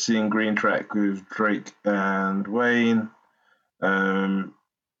enjoyed that Seeing Green track with Drake and Wayne. I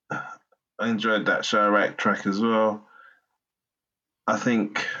enjoyed that Chirac track as well. I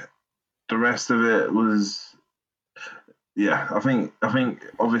think the rest of it was, yeah. I think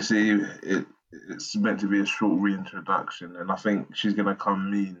obviously it's meant to be a short reintroduction, and I think she's gonna come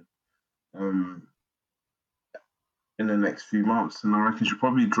mean in the next few months, and I reckon she'll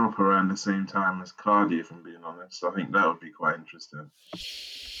probably drop around the same time as Cardi, if I'm being honest. I think that would be quite interesting.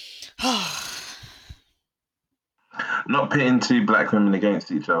 Not pitting two black women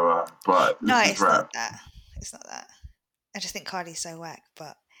against each other, but No, this is it's rap. not that. It's not that. I just think Cardi's so whack,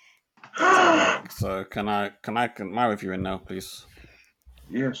 but So can my review in now, please?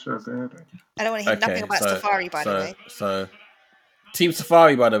 Yeah, sure, go ahead. I don't want to hear nothing about Safari, by the way. So Team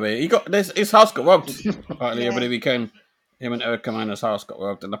Safari, by the way, his house got robbed apparently over the weekend. Him and Erica Minor's house got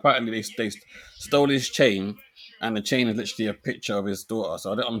robbed, and apparently they stole his chain, and the chain is literally a picture of his daughter.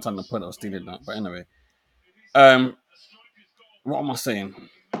 So I don't understand the point of stealing that. But anyway, what am I saying?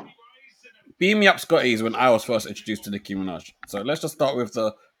 Beam Me Up Scotty is when I was first introduced to Nicki Minaj. So let's just start with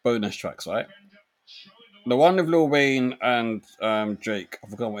the bonus tracks, right? The one with Lil Wayne and Drake, I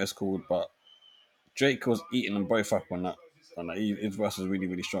forgot what it's called, but Drake was eating them both up on that. His verse was really,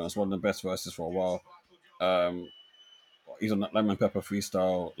 really strong. It's one of the best verses for a while. He's on that Lemon Pepper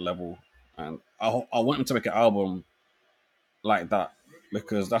freestyle level, and I want him to make an album like that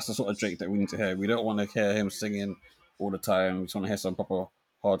because that's the sort of Drake that we need to hear. We don't want to hear him singing all the time. We just want to hear some proper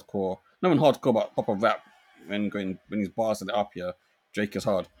hardcore, not even hardcore, but proper rap. When he's barsing it up here, Drake is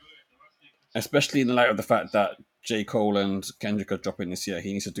hard, especially in the light of the fact that J. Cole and Kendrick are dropping this year.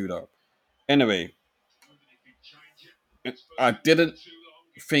 He needs to do that. Anyway, I didn't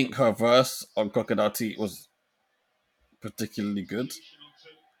think her verse on Crocodile Teeth was particularly good.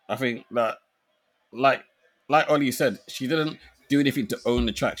 I think that, like Ollie said, she didn't do anything to own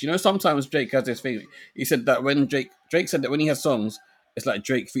the tracks. You know, sometimes Drake has this thing. He said that when Drake said that when he has songs, it's like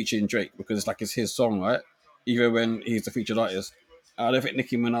Drake featuring Drake because it's his song, right? Even when he's the featured artist. I don't think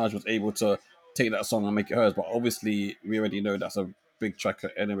Nicki Minaj was able to take that song and make it hers, but obviously we already know that's a big track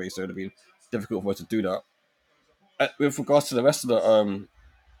anyway, so it'd be difficult for her to do that. With regards to the rest of the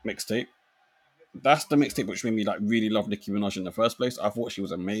mixtape, that's the mixtape which made me like really love Nicki Minaj in the first place. I thought she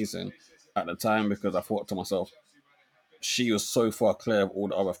was amazing at the time because I thought to myself, she was so far clear of all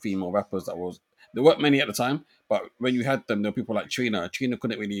the other female rappers there weren't many at the time, but when you had them, there were people like Trina. Trina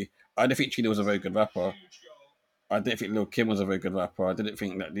couldn't really. I didn't think Trina was a very good rapper. I didn't think Lil Kim was a very good rapper. I didn't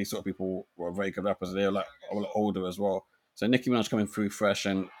think that these sort of people were very good rappers. They were like a lot older as well. So Nicki Minaj coming through fresh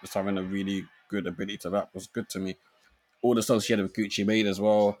and just having a really good ability to rap was good to me. All the songs she had with Gucci Mane as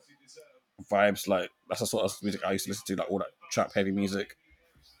well, vibes like that's the sort of music I used to listen to, like all that trap heavy music.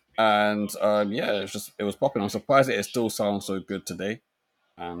 And yeah, it was popping. I'm surprised that it still sounds so good today,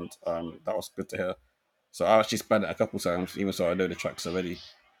 and that was good to hear. So I actually spent it a couple times, even so I know the tracks already.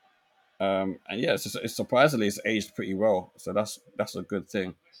 And yeah, it's surprisingly it's aged pretty well, so that's a good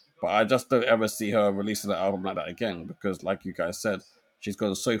thing. But I just don't ever see her releasing an album like that again because, like you guys said, she's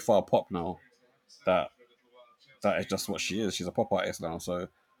gone so far pop now that that is just what she is. She's a pop artist now, so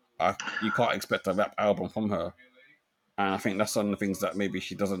you can't expect a rap album from her. And I think that's one of the things that maybe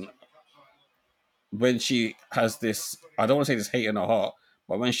she doesn't. When she has this, I don't want to say this hate in her heart,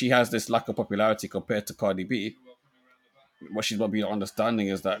 but when she has this lack of popularity compared to Cardi B, what she's not being understanding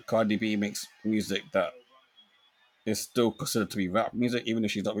is that Cardi B makes music that is still considered to be rap music, even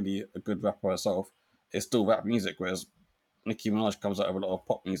if she's not really a good rapper herself. It's still rap music, whereas Nicki Minaj comes out with a lot of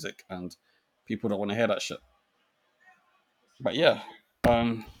pop music, and people don't want to hear that shit. But yeah,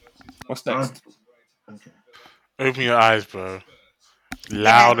 what's next? Okay. Open your eyes, bro.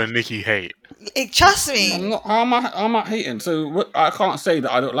 Loud and Nicki hate. Trust me. I'm not. How am I hating? So I can't say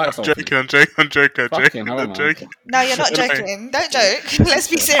that I don't like something. I'm joking. No, you're not joking. Don't joke. Let's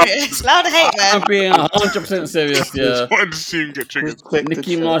be serious. Loud and hate, man. I'm being 100% serious. Yeah. Wanted to see him get triggered.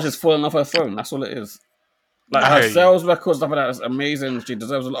 Nicki Minaj is falling off her throne. That's all it is. Like her sales records, stuff like that is amazing. She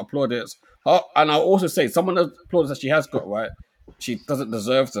deserves a lot of plaudits. And I'll also say some of the plaudits that she has got, right, she doesn't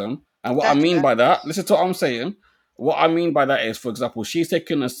deserve them. And what I mean by that, listen to what I'm saying. What I mean by that is, for example, she's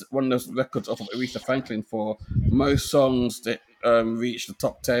taken one of those records off of Aretha Franklin for most songs that reach the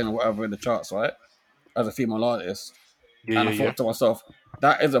top 10 or whatever in the charts, right? As a female artist. And I thought to myself,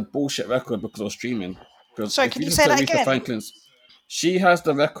 that is a bullshit record because of streaming. Sorry, can you say that again? Franklin's, she has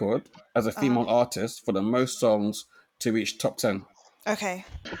the record as a female artist for the most songs to reach top 10. Okay.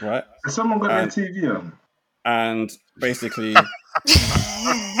 Right? Has someone got their TV on? And basically,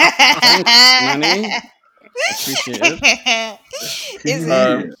 Manny, appreciated. Is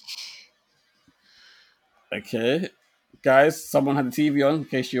it? Okay. Guys, someone had the TV on, in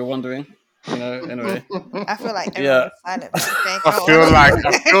case you're wondering. You know, anyway. I feel like everyone's silent.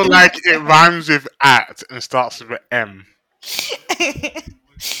 I feel like it rhymes with at and starts with an M.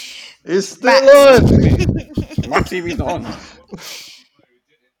 It's still on. My TV's not on.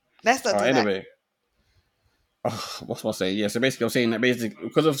 Let's not do anyway. What's I saying? Yeah, so basically I'm saying that basically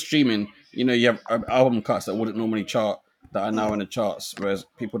because of streaming, you know, you have album cuts that wouldn't normally chart that are now in the charts, whereas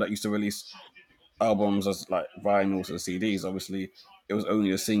people that used to release albums as like vinyls or CDs, obviously it was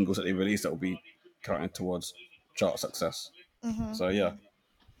only the singles that they released that would be counted towards chart success. Mm-hmm. So yeah.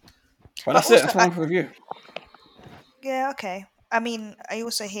 But that's it. That's one for review. Yeah, okay. I mean, I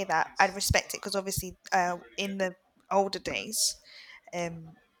also hear that. I'd respect it because obviously in the older days,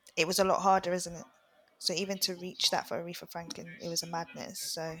 it was a lot harder, isn't it? So even to reach that for Aretha Franklin, it was a madness.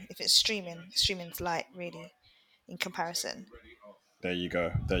 So if it's streaming's light, really, in comparison. There you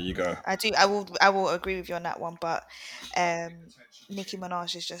go. I will agree with you on that one. But Nicki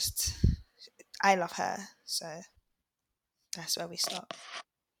Minaj is just, I love her. So that's where we start.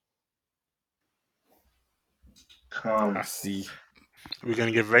 I see. We're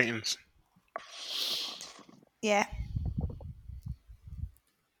gonna give ratings. Yeah.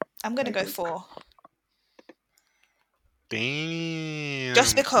 I'm gonna go 4. Damn.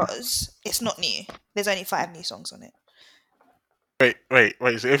 Just because it's not new. There's only 5 new songs on it. Wait.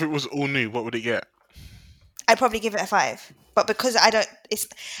 So if it was all new, what would it get? I'd probably give it a 5. But because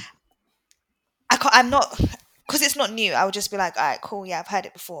because it's not new, I would just be like, all right, cool, yeah, I've heard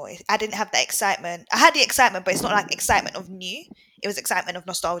it before. I didn't have that excitement. I had the excitement, but it's not like excitement of new. It was excitement of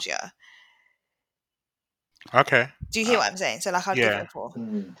nostalgia. Okay. Do you hear what I'm saying? So like, I'll give it a 4.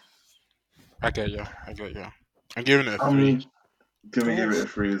 I get you. I'm giving it a 3. I mean, can we give it a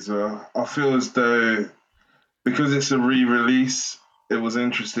 3 as well? I feel as though because it's a re-release, it was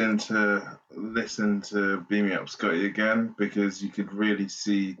interesting to listen to Beam Me Up Scotty again because you could really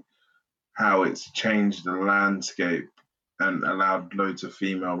see how it's changed the landscape and allowed loads of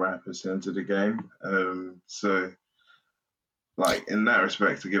female rappers into the game. So, like, in that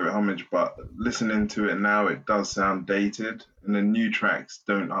respect, to give it homage, but listening to it now, it does sound dated, and the new tracks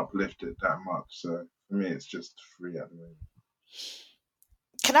don't uplift it that much. So, for me, it's just 3 at the moment.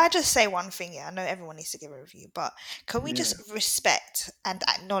 Can I just say one thing? Yeah, I know everyone needs to give a review, but can we just respect and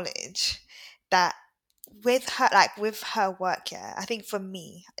acknowledge that with her work, yeah, I think for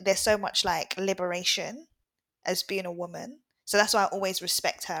me, there's so much like liberation as being a woman. So that's why I always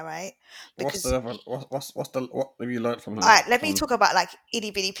respect her, right? Because what have you learned from her? All right, let me talk about like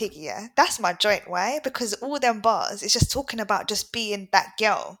Itty Bitty Piggy, yeah? That's my joint, right? Because all them bars, it's just talking about just being that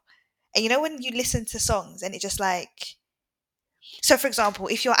girl. And you know when you listen to songs and it just like... So for example,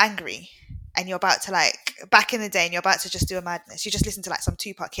 if you're angry and you're about to like... Back in the day and you're about to just do a madness, you just listen to like some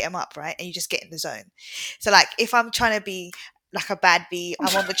Tupac, Hit 'Em Up, right? And you just get in the zone. So like if I'm trying to be like a bad bee,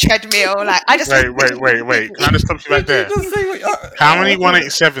 I'm on the treadmill, like I just... Wait. Can I just stop you right there? How many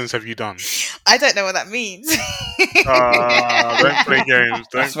 187s have you done? I don't know what that means. Don't play games.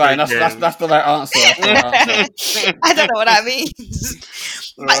 That's right. That's the right answer. I don't know what that means.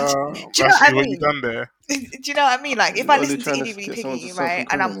 Do you know what I mean? You done there? Do you know what I mean? Like if I listen to Itty Bitty Piggy, right,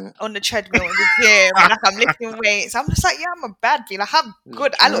 and I'm on the treadmill in the gym, and like I'm lifting weights, I'm just like, yeah, I'm a bad bee. Like I'm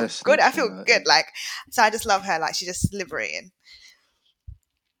good. I look good. I feel good. Like so, I just love her. Like she's just liberating.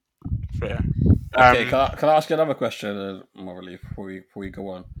 Fair. Okay, can I ask you another question, Morally, before we go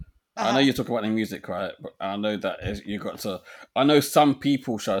on? I know you talk about the music, right? But I know that you got to. I know some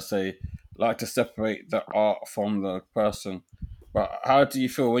people, shall I say, like to separate the art from the person. But how do you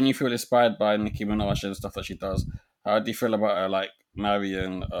feel when you feel inspired by Nicki Minaj and stuff that she does? How do you feel about her like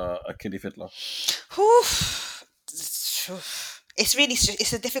marrying a kiddie fiddler?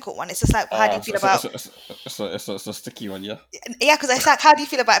 it's a difficult one. It's just like, how do you feel about? It's a sticky one, yeah. Yeah, because it's like, how do you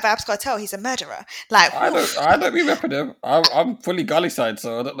feel about Vybz Kartel? He's a murderer. Like, I don't be repping him. I'm fully gully side,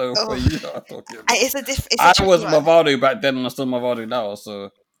 so I don't know what you are talking about. it's a I tricky was one. Mavado back then, and I'm still Mavado now.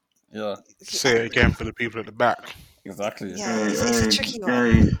 So yeah, Say it again for the people at the back. exactly. Yeah, it's a tricky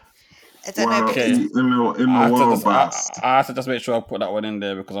one. I don't know. Okay. In my world, I have to just make sure I put that one in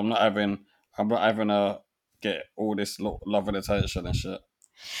there because I'm not having get all this love and attention and shit.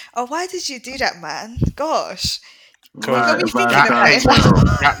 Oh, why did you do that, man? Gosh. Because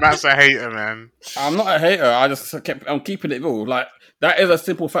Matt's a hater, man. I'm not a hater. I'm keeping it real. Like that is a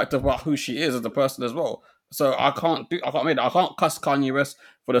simple fact about who she is as a person as well. So I can't cuss Kanye West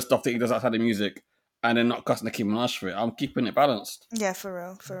for the stuff that he does outside of music, and then not cuss Nicki Minaj for it. I'm keeping it balanced. Yeah, for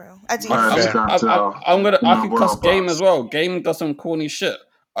real. I do. I can cuss Game as well. Game does some corny shit.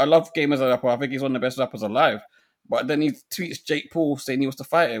 I love Game as a rapper. I think he's one of the best rappers alive. But then he tweets Jake Paul saying he wants to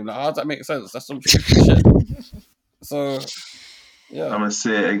fight him. Like, how does that make sense? That's some stupid shit. So, yeah. I'm gonna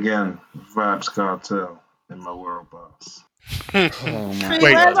say it again. Vybz Kartel in my world, boss. Wait,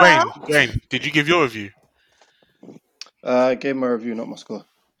 Dwayne, did you give your review? I gave my review, not my score.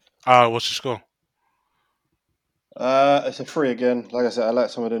 What's your score? It's a 3 again. Like I said, I like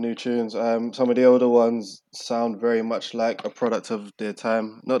some of the new tunes. Some of the older ones sound very much like a product of their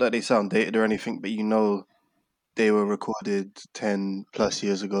time. Not that they sound dated or anything, but you know they were recorded 10 plus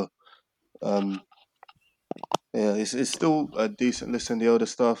years ago. Yeah, it's still a decent listen. The older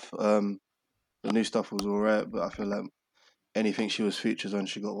stuff, the new stuff was alright, but I feel like anything she was featured on,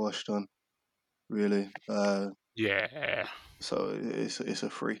 she got washed on. Really. Yeah. So it's a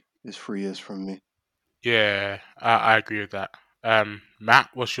 3. It's 3 years from me. Yeah, I agree with that. Matt,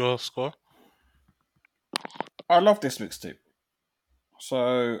 what's your score? I love this mixtape.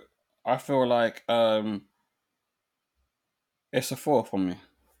 So I feel like it's a 4 for me.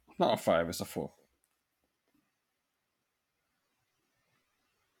 Not a 5, it's a 4.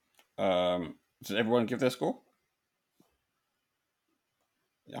 Did everyone give their score?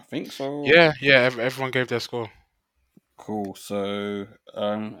 Yeah, I think so. Yeah, everyone gave their score. Cool. So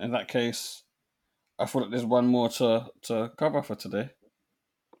in that case, I thought that there's one more to cover for today.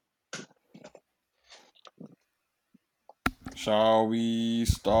 Shall we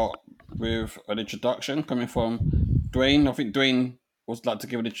start with an introduction coming from Dwayne? I think Dwayne would like to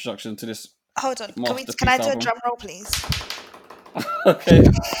give an introduction to this. Hold on. Can I do a drum roll, please? Okay.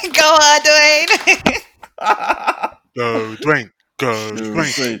 Go on, Dwayne. Go, Dwayne. Go,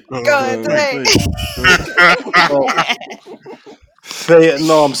 Dwayne. Go, Dwayne.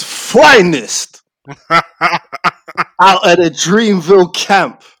 Vietnam's finest out at the Dreamville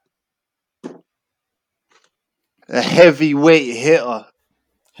camp. A heavyweight hitter.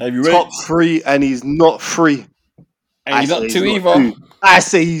 Top 3, and he's not 3. And he's not 2 either. I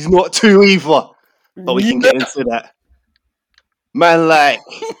say he's not 2 either. But we can get into that. Man, like,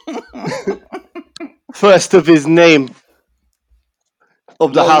 first of his name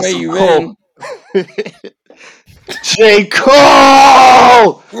of the House of Cole. J.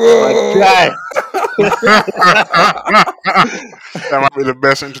 Cole! My guy. That might be the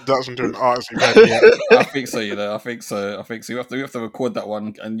best introduction to an artist you've had yet. I think so, you know. I think so. We have to record that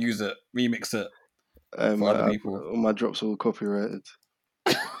one and use it, remix it for other people. All my drops are all copyrighted.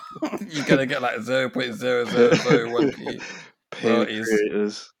 You're gonna get like 0.0001p.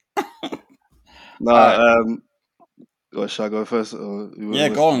 Creators. What, should I go first? Yeah,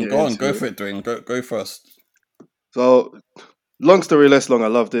 go on. Go for it, Dwayne. Go first. So, long story less long, I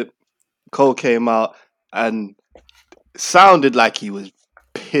loved it. Cole came out and sounded like he was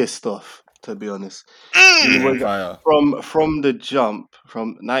pissed off, to be honest. He was, from the jump,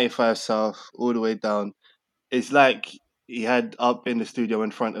 from 95 South all the way down, it's like he had up in the studio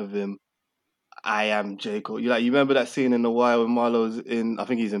in front of him, I am J. Cole. You remember that scene in The Wire when Marlo's in, I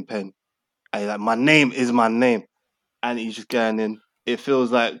think he's in Penn, and he's like, my name is my name. And he's just going in. It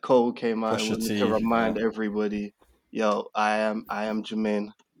feels like Cole came out and wanted to remind everybody, yo, I am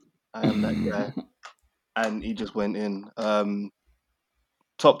Jermaine. I am that guy. And he just went in.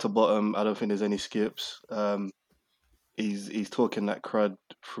 Top to bottom, I don't think there's any skips. He's talking that crud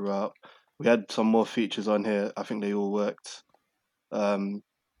throughout. We had some more features on here. I think they all worked. The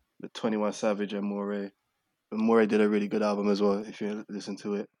 21 Savage and Moray. And Moray did a really good album as well, if you listen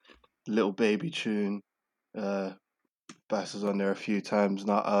to it. Little Baby tune. Bass is on there a few times.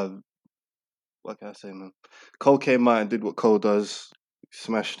 Now, what can I say, man? Cole came out and did what Cole does.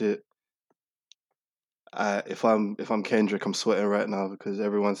 Smashed it. If I'm Kendrick, I'm sweating right now because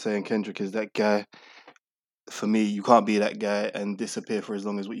everyone's saying Kendrick is that guy. For me, you can't be that guy and disappear for as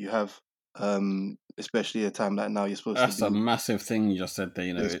long as what you have. Especially a time like now, you're supposed That's to a be massive thing you just said there.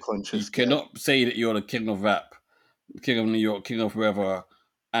 You know, this you conscious guy. cannot say that you're the king of rap, king of New York, king of wherever,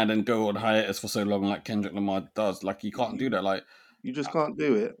 and then go on hiatus for so long like Kendrick Lamar does. Like you can't do that. Like You just can't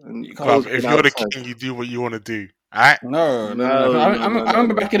do it. And you Cole's Bruv, if been you're the outside. king, you do what you want to do. Alright? no. No. I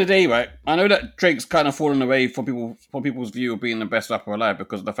remember back in the day, right? I know that Drake's kind of fallen away from people's view of being the best rapper alive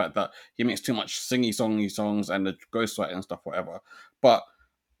because of the fact that he makes too much songy songs and the ghostwriting and stuff, whatever. But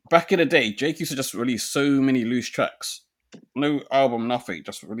back in the day, Drake used to just release so many loose tracks. No album, nothing.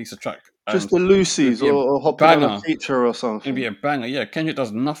 Just release a track. Just And the it would Lucy's be a or hopping on a banger. feature or It'd something. be a banger. Yeah, Kendrick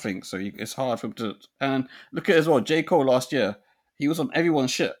does nothing, so it's hard for him to. And look at it as well. J. Cole last year, he was on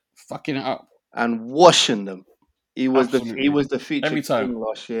everyone's shit, fucking it up. And washing them. He was Absolutely. the feature Every time. king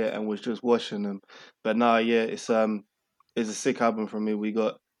last year and was just washing them. But now, yeah, it's a sick album from me. We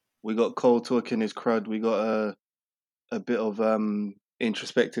got Cole talking his crud. We got a bit of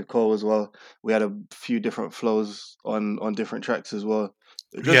introspective Cole as well. We had a few different flows on different tracks as well.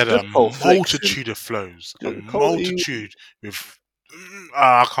 He had a Cole flexing. multitude of flows. Cole, Multitude with.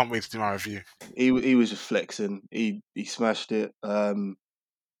 I can't wait to do my review. He was just flexing. He smashed it.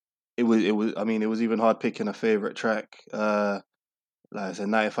 It was. I mean, it was even hard picking a favorite track. Like I said,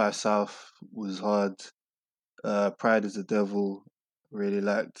 95 South was hard. Pride is the Devil. Really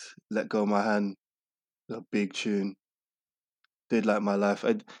liked. Let Go My Hand. A big tune. Did Like My Life.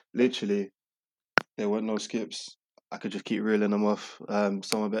 I literally there weren't no skips. I could just keep reeling them off.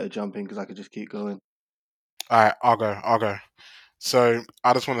 Someone better jump in because I could just keep going. Alright, I'll go. So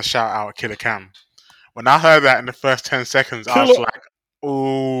I just want to shout out Killer Cam. When I heard that in the first 10 seconds, I was like,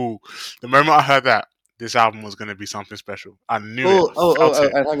 "Oh!" The moment I heard that, this album was going to be something special. I knew it.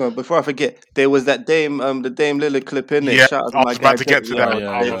 Oh! Hang on, before I forget, there was that the Dame Lillard clip in there. Yeah, Shout out to I my was guy. about to get to that. Yeah,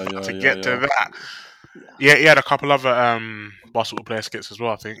 I was about to get to that. Yeah, he had a couple other basketball player skits as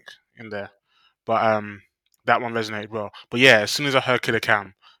well, I think, in there. But that one resonated well. But yeah, as soon as I heard Killer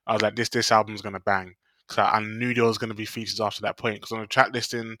Cam, I was like, this album's gonna bang. Because I knew there was gonna be features after that point. Because on the track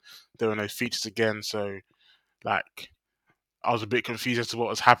listing, there were no features again. So like, I was a bit confused as to what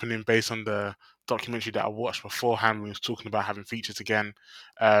was happening based on the documentary that I watched beforehand when he was talking about having features again.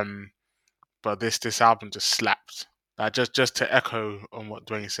 But this album just slapped. Like just to echo on what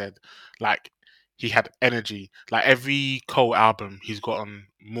Dwayne said, like he had energy. Like every Cole album, he's gotten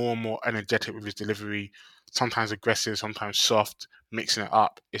more and more energetic with his delivery. Sometimes aggressive, sometimes soft, mixing it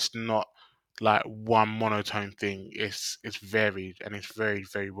up. It's not like one monotone thing. It's varied and it's very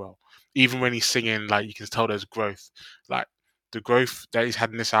very well. Even when he's singing, like you can tell there's growth. Like the growth that he's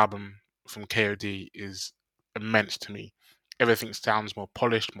had in this album from KOD is immense to me. Everything sounds more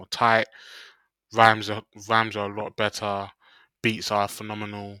polished, more tight. Rhymes are a lot better. Beats are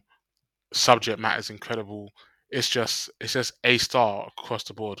phenomenal. Subject matter is incredible. It's just a star across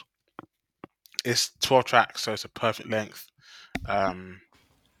the board. It's 12 tracks, so it's a perfect length.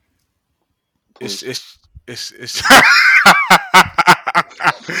 It's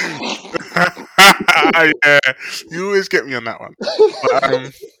yeah, you always get me on that one.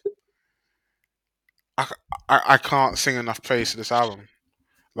 But, I can't sing enough praise to this album.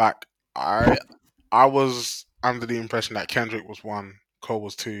 Like I was under the impression that Kendrick was 1, Cole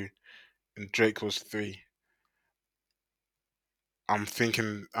was 2, and Drake was 3. I'm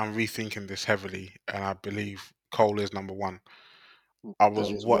rethinking this heavily, and I believe Cole is number 1. I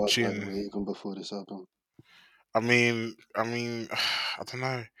was watching. Even before this album. I mean, I don't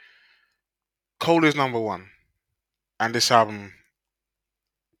know. Cole is number 1, and this album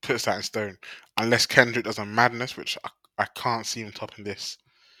puts that in stone. Unless Kendrick does a madness, which I can't see him topping this.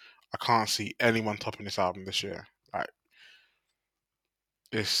 I can't see anyone topping this album this year. Like,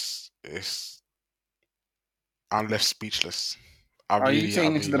 it's. I'm left speechless. Are you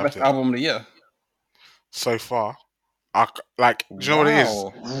saying it's the best album of the year? So far. Do you know what it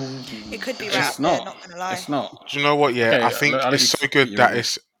is? It could be right up there, not gonna lie. It's not. Do you know what? Yeah, Okay, I think it's so good that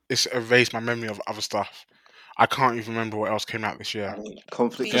it's erased my memory of other stuff. I can't even remember what else came out this year.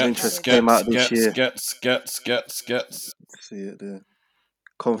 Conflict of Interest came out this year. See it there.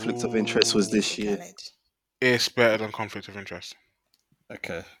 Conflict of Interest was this year. It's better than Conflict of Interest.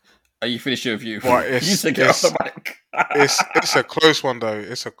 Okay. Are you finished your review? Well, it's a close one though.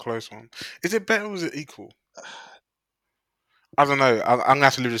 It's a close one. Is it better or is it equal? I don't know. I'm gonna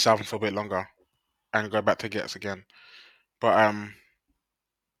have to leave this album for a bit longer and go back to Gets again. But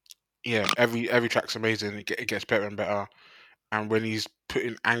yeah, every track's amazing. It gets better and better. And when he's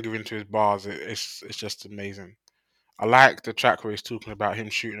putting anger into his bars, it's just amazing. I like the track where he's talking about him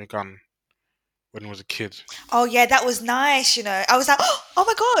shooting a gun when he was a kid. Oh yeah, that was nice. You know, I was like, oh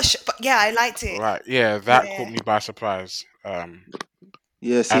my gosh, but yeah, I liked it. Right, yeah, that caught me by surprise.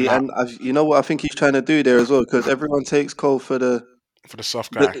 Yeah, see, And and you know what I think he's trying to do there as well, because everyone takes Cole for the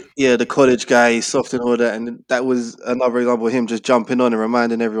soft guy. the college guy, he's soft and all that, and that was another example of him just jumping on and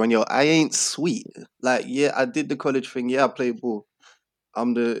reminding everyone, yo, I ain't sweet. Like, yeah, I did the college thing. Yeah, I played ball.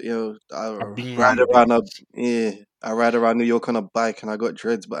 I'm I've been ride around the around bits. I ride around New York on a bike, and I got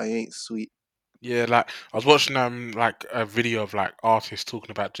dreads, but I ain't sweet. Yeah, like I was watching like a video of like artists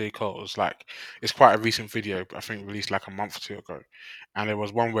talking about J. Cole. It was like it's quite a recent video, I think released like a month or two ago. And there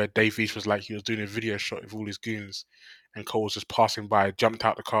was one where Dave East was like he was doing a video shot with all his goons, and Cole was just passing by, jumped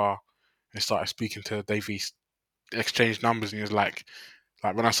out the car, and started speaking to Dave East, exchanged numbers, and he was like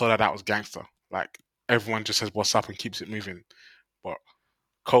when I saw that, that was gangster. Like everyone just says what's up and keeps it moving, but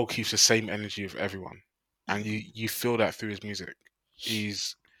Cole keeps the same energy with everyone, and you feel that through his music.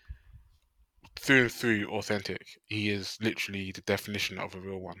 He's through and through authentic. He is literally the definition of a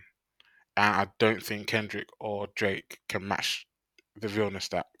real one, and I don't think Kendrick or Drake can match the realness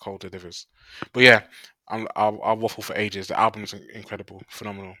that Cole delivers. But yeah, I'll waffle for ages. The album's incredible,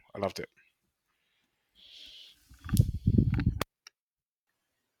 phenomenal. I loved it.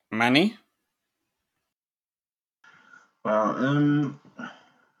 Manny? Wow.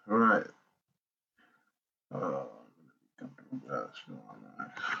 All right. Oh,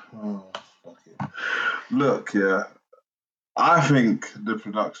 fuck it. Look, yeah. I think the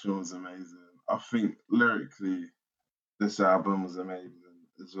production was amazing. I think lyrically, this album was amazing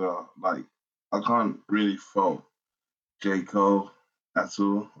as well. Like, I can't really fault J. Cole at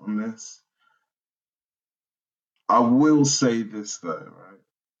all on this. I will say this though,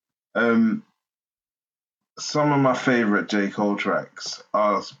 right? Some of my favorite J. Cole tracks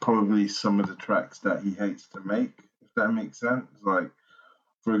are probably some of the tracks that he hates to make, if that makes sense. Like,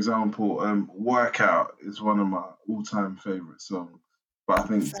 for example, Workout is one of my all-time favorite songs. But I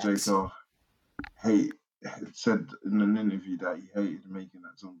think J. Facts. Cole hate said in an interview that he hated making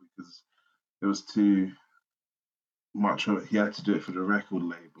that song because it was too much of it. He had to do it for the record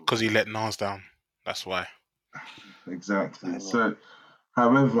label. Because he let Nas down. That's why. Exactly. I know. So,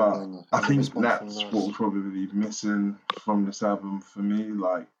 however, I Any think response from that's Nas? what was probably missing from this album for me.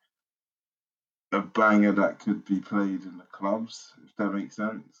 Like a banger that could be played in the clubs, if that makes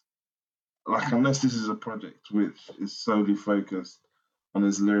sense. Like, unless this is a project which is solely focused on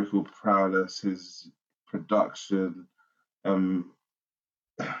his lyrical prowess, his production, um,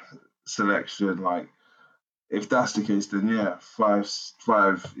 selection, like if that's the case, then yeah,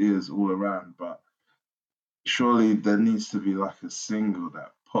 5 years all around. But surely there needs to be like a single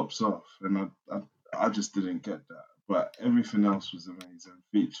that pops off, and I just didn't get that. But everything else was amazing,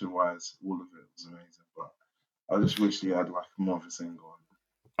 feature wise, all of it was amazing. But I just wish he had like more of a single.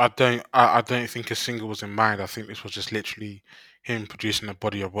 I don't think a single was in mind. I think this was just literally him producing a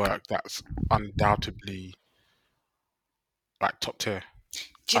body of work that's undoubtedly like top tier.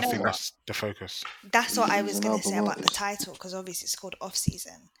 Do you I know think what? that's the focus. That's what I was He's an going to say album about the artist. title, because obviously it's called off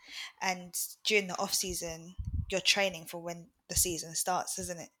season, and during the off season, you're training for when the season starts,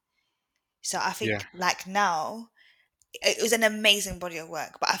 isn't it? So I Yeah. think like now, it was an amazing body of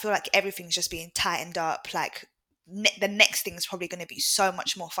work, but I feel like everything's just being tightened up. Like the next thing is probably going to be so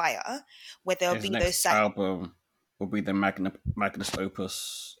much more fire, where there'll His be next those like album will be the magnus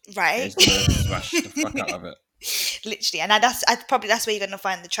opus. right. He's gonna smash the fuck out of it. Literally, and that's where you're going to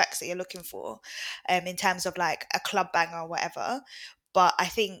find the tracks that you're looking for, in terms of like a club banger or whatever. But I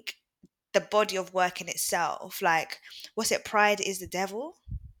think the body of work in itself, like, what's it? Pride is the devil.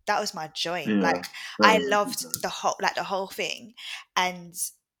 That was my joint. Yeah, Like, I loved the whole thing, and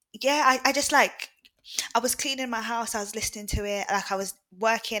yeah, I just like. I was cleaning my house. I was listening to it. Like I was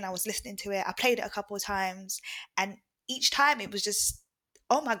working. I was listening to it. I played it a couple of times, and each time it was just,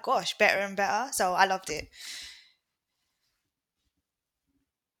 oh my gosh, better and better. So I loved it.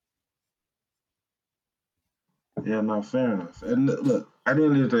 Yeah, no, fair enough. And look, at the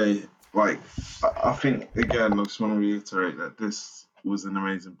end of the day, like I think again, I just want to reiterate that this was an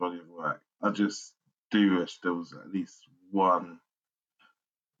amazing body of work. I just do wish there was at least one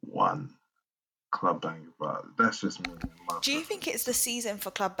club banger, but that's just me and my Do you think it's the season for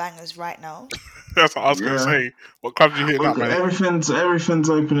club bangers right now? That's what I was gonna Yeah. say. What clubs you hitting Well, up, man? everything's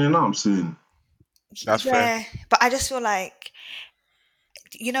opening up soon. That's yeah, fair. but I just feel like,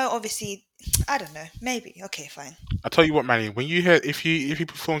 obviously, I don't know. Maybe. Okay, fine. I tell you what, Manny. When you hear if you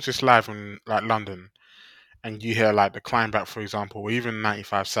perform this live in like London, and you hear like the Climb Back, for example, or even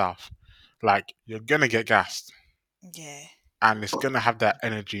 95 South, like you're gonna get gassed, Yeah. and it's gonna have that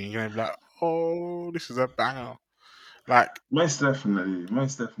energy, and you're gonna be like, "Oh, this is a banger!" Like, Most definitely,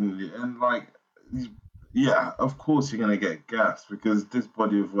 and like, yeah, of course you're gonna get gas because this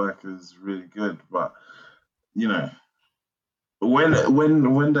body of work is really good. But you know,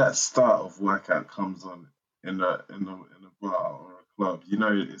 when that start of workout comes on in a bar or a club, you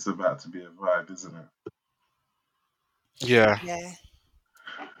know it's about to be a vibe, isn't it? Yeah. Yeah.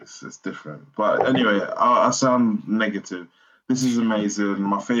 It's different. But anyway, I sound negative. This is amazing.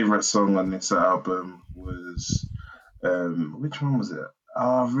 My favorite song on this album was which one was it?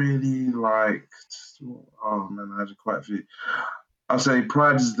 I really liked. Oh man, I had quite a few. I'll say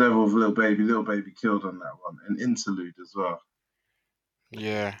Pride is the Devil of Little Baby. Little Baby killed on that one, and Interlude as well.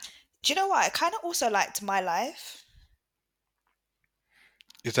 Yeah. Do you know what? I kind of also liked My Life.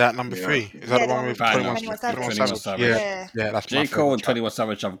 Is that number Yeah, 3? Is that Yeah, the one with 21 21 Savage? Savage. Yeah. Yeah. Yeah, that's my J. Cole favorite and track. 21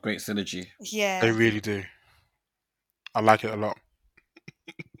 Savage have great synergy. Yeah. They really do. I like it a lot.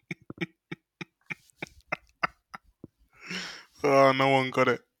 Oh, no one got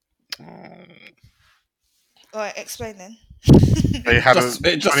it. Oh. All right, explain then. They had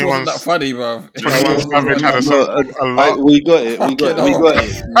It just 21 wasn't that funny, bro. 21 Savage had a song called A Lot. We got it. We got it.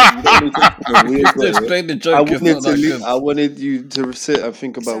 You don't need to explain. We all got it. Explain the joke. It's not that good. I wanted you to sit and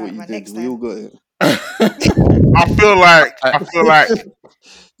think about Sorry, what you man, did. next We all time. got it. I feel like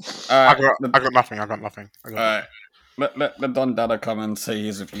I got nothing. All right. Let Don Dada come and say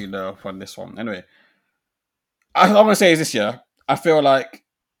his review now on this one. Anyway, I'm going to say is this year. I feel like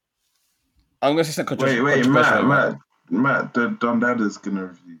I'm going to say something Wait, controversial. Matt, the Don Dada's gonna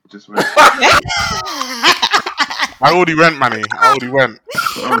review. Just wait. I already went, Manny.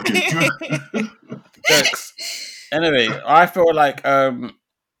 Jokes. Anyway, I feel like I'm going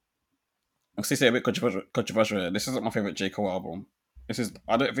to say a bit controversial here. This isn't my favorite J. Cole album.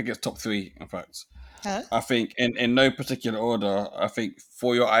 I don't think it's top 3, in fact. Huh? I think in no particular order, I think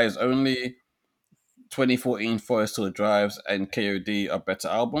For Your Eyes Only, 2014 Forest Hill Drives, and KOD are better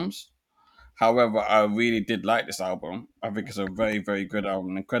albums. However, I really did like this album. I think it's a very, very good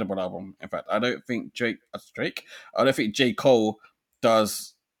album, incredible album. In fact, I don't think I don't think J. Cole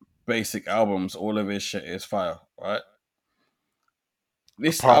does basic albums. All of his shit is fire, right?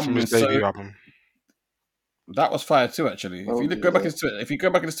 This Apart from album his is debut album. That was fire too, actually. If you go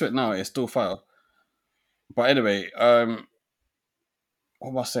back into it now, it's still fire. But anyway, what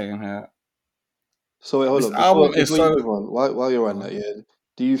am I saying here? So wait, hold This on. album is Before so. you move on, while you're on that, yeah,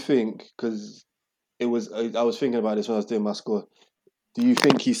 do you think, because I was thinking about this when I was doing my score, do you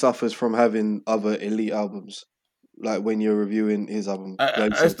think he suffers from having other elite albums? Like when you're reviewing his album? I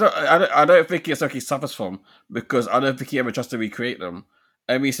don't think it's like he suffers from, because I don't think he ever tries to recreate them.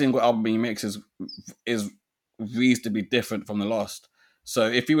 Every single album he makes is reasonably different from the last. So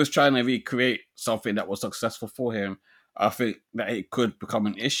if he was trying to recreate something that was successful for him, I think that it could become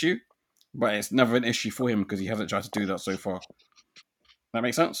an issue. But it's never an issue for him because he hasn't tried to do that so far. That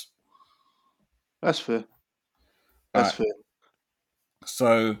makes sense? That's fair. Fair.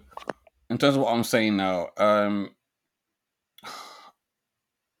 So, in terms of what I'm saying now,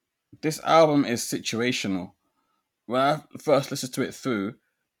 this album is situational. When I first listened to it through,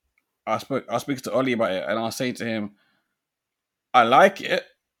 I was speaking to Ollie about it, and I was saying to him, I like it,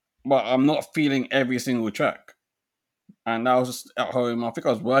 but I'm not feeling every single track. And I was just at home. I think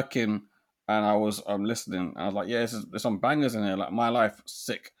I was working, and I was listening. And I was like, yeah, there's some bangers in there. Like My Life,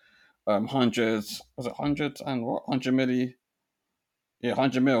 sick. Hundreds, was it hundreds and what? 100 milli. Yeah,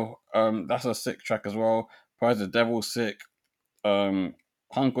 100 mil. That's a sick track as well. Prize the Devil, sick. Hunger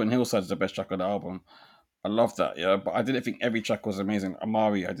and Hillside is the best track on the album. I love that, yeah. But I didn't think every track was amazing.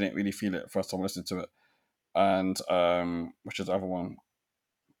 Amari, I didn't really feel it first time I listened to it. And which is the other one?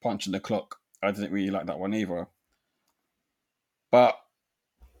 Punching the Clock. I didn't really like that one either. But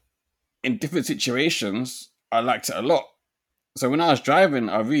in different situations, I liked it a lot. So when I was driving,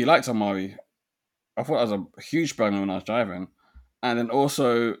 I really liked Amari. I thought it was a huge banger when I was driving. And then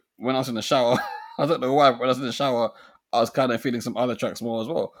also, when I was in the shower, I don't know why, when I was in the shower, I was kind of feeling some other tracks more as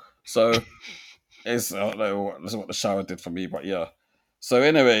well. So, I don't know, this is what the shower did for me, but yeah. So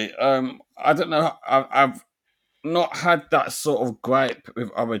anyway, I don't know, I've not had that sort of gripe with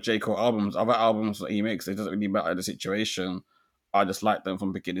other J. Cole albums. Other albums that he makes, it doesn't really matter the situation. I just like them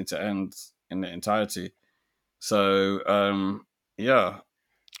from beginning to end in their entirety. So, yeah.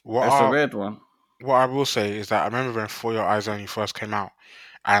 It's a weird one. What I will say is that I remember when For Your Eyes Only first came out,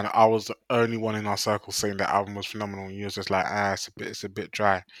 and I was the only one in our circle saying that album was phenomenal. And you was just like, it's a bit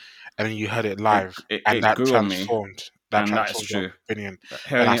dry. And then you heard it live, and that transformed. That transformed your opinion.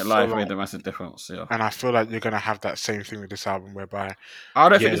 Hearing it live made a massive difference. Yeah. And I feel like you're gonna have that same thing with this album, whereby I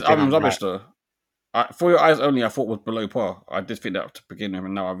don't think this album's rubbish though. For Your Eyes Only, I thought was below par. I did think that to begin with,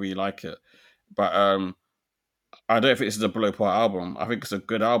 and now I really like it. But I don't think this is a below par album. I think it's a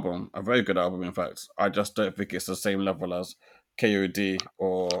good album, a very good album, in fact. I just don't think it's the same level as KOD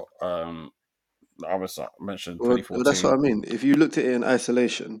or I was mentioned Well, 2014. that's what I mean. If you looked at it in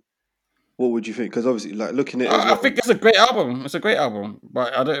isolation, what would you think? Because obviously, like looking at it as I think it's a great album. It's a great album,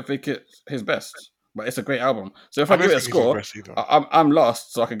 but I don't think it's his best. But it's a great album. So if I give it a score, I'm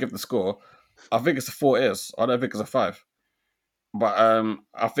lost. So I can give the score. I think it's a 4 ears. I don't think it's a 5. But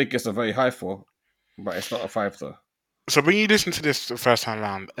I think it's a very high 4. But it's not a 5 though. So when you listen to this the first time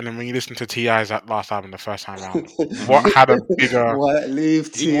round, and then when you listen to T.I.'s that last album the first time round, what had a bigger? What?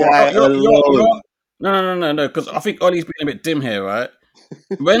 Leave T.I. alone. No. Because I think Ollie's been a bit dim here, right?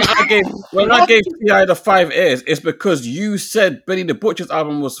 When I gave T.I. the 5 ears, it's because you said Benny the Butcher's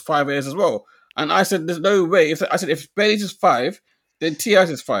album was 5 ears as well, and I said there's no way. If Benny's is 5, then T.I.'s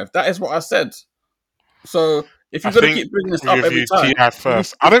is 5. That is what I said. So if you're gonna keep bringing this up every time, T.I.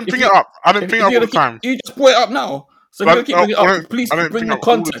 first. I don't bring it up. I don't bring it up all the time. You just put it up now. So if you're gonna keep bringing it up, please bring the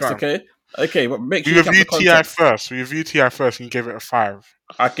context, okay? Okay, but make sure you reviewed T.I. first. We reviewed T.I. first, and you gave it a 5.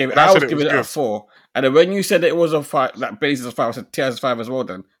 I was giving it a 4. And then when you said that it was a 5, that Benny's is a 5, I said T.I.'s is 5 as well.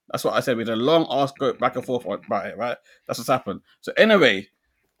 Then that's what I said. We had a long ask go back and forth about it, right? That's what's happened. So anyway,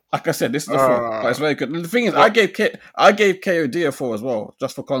 like I said, this is a 4, but it's very good. And the thing is, I gave KOD a 4 as well,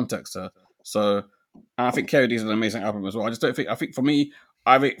 just for context, sir. So, and I think KOD is an amazing album as well. I just don't think. I think for me,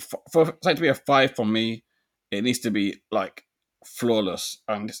 for something to be a 5 for me, it needs to be like flawless,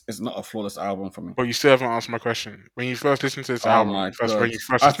 and it's not a flawless album for me. But you still haven't answered my question. When you first listened to this album, when you first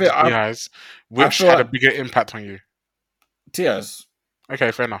listened to T.I.'s, which had a bigger impact on you? T.I.'s.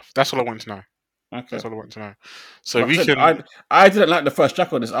 Okay, fair enough. That's all I want to know. Okay. That's all I want to know. So I didn't like the first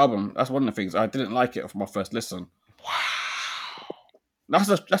track on this album. That's one of the things. I didn't like it for my first listen. Wow.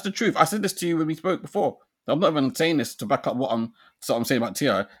 That's the truth. I said this to you when we spoke before. I'm not even saying this to back up what I'm saying about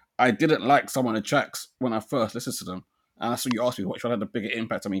T.I. I didn't like some of the tracks when I first listened to them. And that's what you asked me, which one had a bigger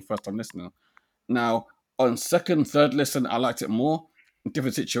impact on me first time listening. Now, on second, third listen, I liked it more. In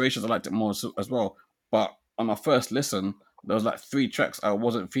different situations, I liked it more as well. But on my first listen, there was like 3 tracks I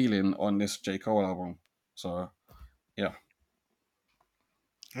wasn't feeling on this J. Cole album. So, yeah.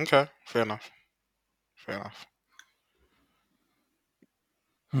 Okay, fair enough.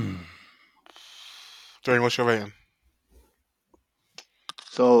 Jerry, what's your rating?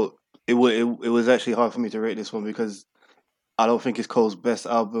 So it was actually hard for me to rate this one because I don't think it's Cole's best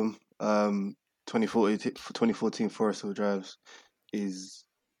album. 2014 Forest Hill Drives is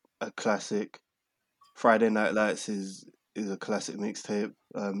a classic. Friday Night Lights is a classic mixtape.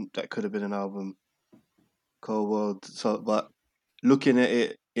 That could have been an album. Cold World. So, but looking at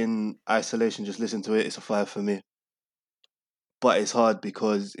it in isolation, just listen to it, it's a 5 for me. But it's hard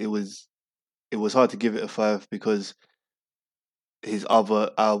because it was hard to give it a 5 because his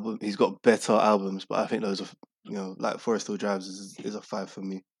other album, he's got better albums, but I think those are, like Forest Hill Drives is a 5 for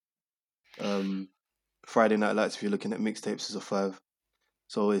me. Friday Night Lights, if you're looking at mixtapes, is a 5.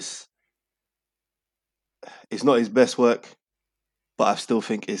 So it's not his best work, but I still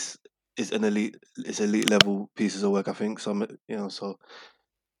think it's elite level pieces of work. I think so. So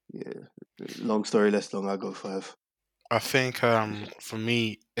yeah. Long story less long, I go 5. I think for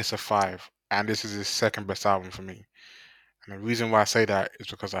me it's a 5, and this is his second best album for me. And the reason why I say that is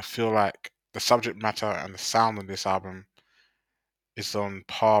because I feel like the subject matter and the sound of this album is on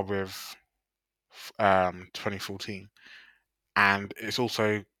par with 2014, and it's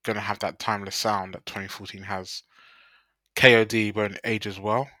also going to have that timeless sound that 2014 has. KOD won't age as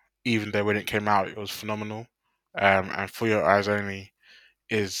well, even though when it came out it was phenomenal. And For Your Eyes Only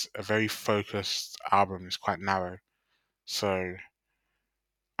is a very focused album. It's quite narrow, so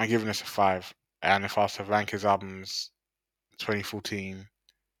I'm giving this a 5. And if I was to rank his albums, 2014,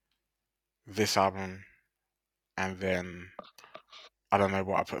 this album, and then I don't know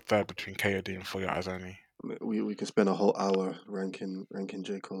what I put third between KOD and For Your Eyes Only. We could spend a whole hour ranking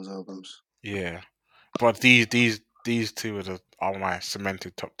J. Cole's albums. Yeah, but these 2 are my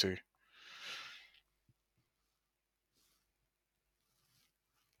cemented top 2.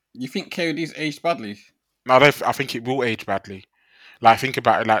 You think KOD's aged badly? No, I think it will age badly. Like, think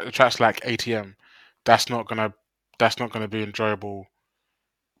about it. Like the tracks like ATM, that's not gonna be enjoyable.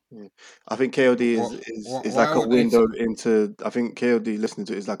 I think KOD is like a window into. I think KOD listening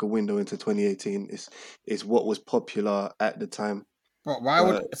to it is like a window into 2018. It's what was popular at the time. But why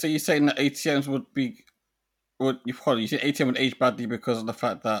would so you're saying that ATMs would be? You say ATM would age badly because of the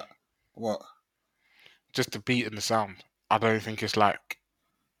fact that what? Just the beat and the sound. I don't think it's like.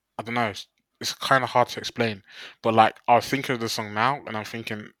 I don't know. It's kind of hard to explain. But like, I was thinking of the song now, and I'm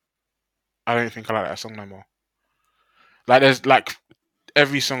thinking, I don't think I like that song no more. Like, there's like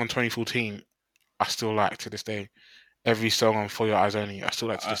every song on 2014, I still like to this day. Every song on For Your Eyes Only, I still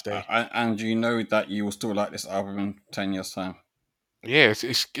like to this day. And you know that you will still like this album in 10 years' time. Yeah,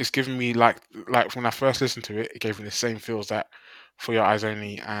 it's giving me like when I first listened to it, it gave me the same feels that For Your Eyes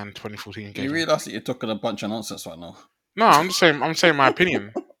Only and 2014 gave You me. realise that you're talking a bunch of nonsense right now. No, I'm saying my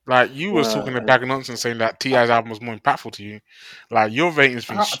opinion. Like you was talking a bag of nonsense saying that T.I.'s album was more impactful to you. Like your rating's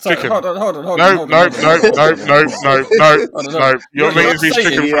been stricken. Hold on. No. Your rating's been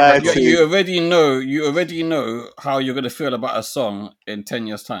stricken from record. You already know how you're gonna feel about a song in 10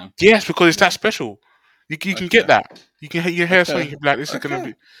 years' time. Yes, because it's that special. You can get that. You can hear a song. You can be like, this is gonna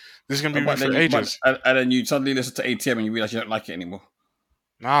be with for ages. And then you suddenly listen to ATM and you realize you don't like it anymore.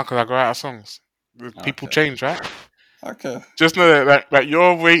 Nah, because I go out of songs. People change, right? Okay. Just know that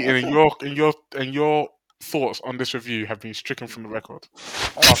your rating and your thoughts on this review have been stricken from the record.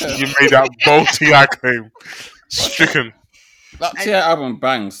 After you made that bold T.I. claim. Stricken. That T.I. album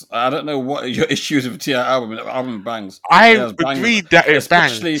bangs. I don't know what your issues with T.I. album. The album bangs. I agree that it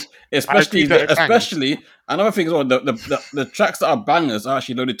bangs. Especially another thing as well. The tracks that are bangers are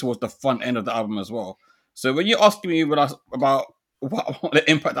actually loaded towards the front end of the album as well. So when you're asking me about what the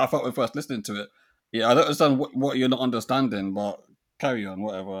impact I felt when first listening to it, yeah, I don't understand what you're not understanding. But carry on,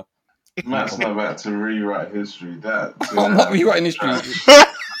 whatever. Matt's not about to rewrite history. I'm not rewriting history. I'm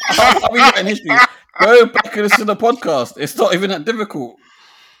not rewriting history. Go back and listen to the podcast. It's not even that difficult.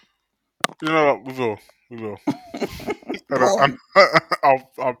 You know what? We will.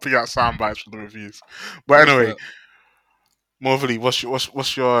 I'll pick out sound bites from the reviews. But anyway, Morley, what's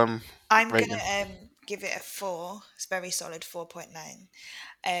your I'm rating? gonna give it a 4. It's very solid, 4.9.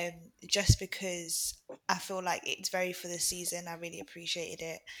 Just because I feel like it's very for the season. I really appreciated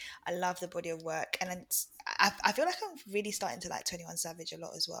it. I love the body of work, and I feel like I'm really starting to like 21 Savage a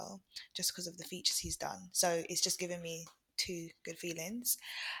lot as well, just because of the features he's done. So it's just giving me 2 good feelings.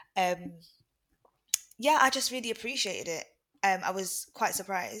 Yeah, I just really appreciated it. I was quite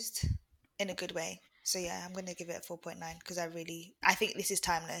surprised in a good way. So yeah, I'm going to give it a 4.9 because I think this is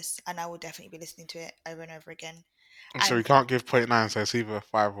timeless, and I will definitely be listening to it over and over again. So we can't give 0.9, so it's either a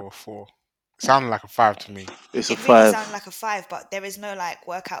 5 or a 4. It sounded like a 5 to me. It's a 5. It really sounded like a 5, but there is no like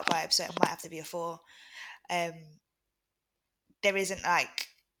workout vibe, so it might have to be a 4. There isn't like,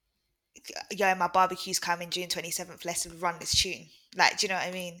 yo, my barbecue's coming June 27th, let's run this tune. Like, do you know what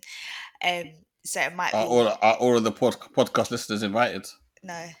I mean? So it might be... Are all of the podcast listeners invited?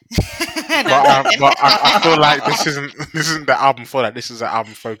 No. but I feel like this isn't the album for that. This is an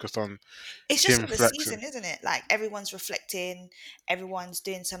album focused on. It's just for the season, isn't it? Like everyone's reflecting, everyone's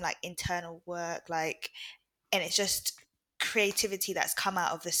doing some like internal work, like, and it's just creativity that's come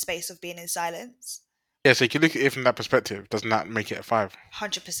out of the space of being in silence. Yeah, so you can look at it from that perspective. Doesn't that make it a 5?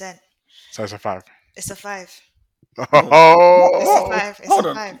 100%. So it's a 5. It's a 5. Oh, it's a 5. Hold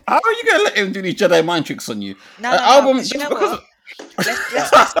on. How are you gonna let him do these Jedi mind tricks on you? No, album. You know what? Let's be real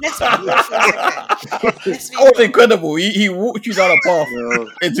for a second. Oh, incredible! He walked you down a path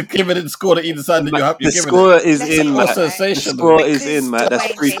into giving it the score that he decided you have. The score is in, Matt. Sensational. The score is in, Matt.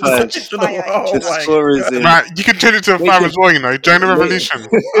 That's 3 times. The score is in. Matt, you can turn it to a 5 as well. You know, join the revolution.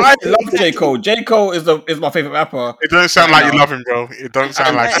 I love J. Cole. J. Cole is my favorite rapper. It doesn't sound like you love him, bro. It don't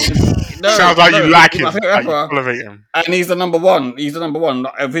sound like it. Sounds like you like him. Like you elevate him. And he's the number one. He's the number one.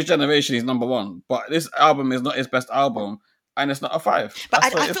 Of his generation, he's number one. But this album is not his best album. And it's not a 5. But I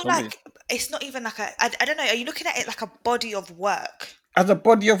feel like it's not even like I don't know. Are you looking at it like a body of work? As a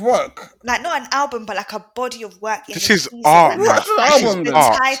body of work? Like not an album, but like a body of work. This is art, man. What's the album? The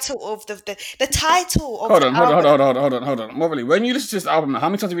title of the title of Hold on. Morley, when you listen to this album, how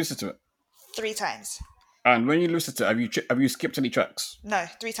many times have you listened to it? 3 times. And when you listen to it, have you skipped any tracks? No,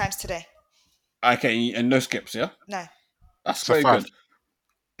 3 times today. Okay, and no skips, yeah? No. That's very good.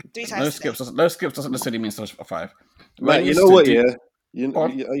 3 times. No skips doesn't necessarily mean a 5. Right, you know what? Yeah, you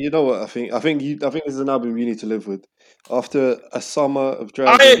know what? I think this is an album you need to live with. After a summer of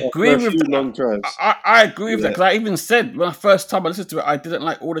driving, I agree with that. Long drives. I agree with that because I even said when the first time I listened to it, I didn't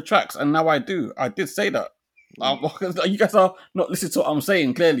like all the tracks, and now I do. I did say that. You guys are not listening to what I'm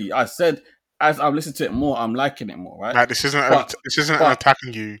saying. Clearly, I said as I've listened to it more, I'm liking it more. Right? Like, this isn't an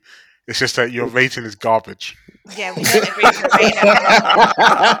attacking you. It's just that your rating is garbage. Yeah, we don't agree with the rating.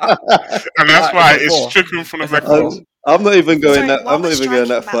 And that's why it's stricken from the record. I'm not even going that. I'm not even going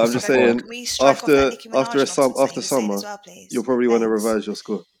that far. I'm just saying after summer, you'll probably want to revise your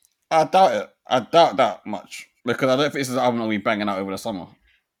score. I doubt it. I doubt that much because I don't think this is an album that we'll be banging out over the summer.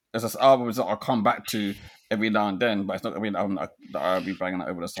 It's an album that I'll come back to every now and then, but it's not going to be an album that I'll be banging out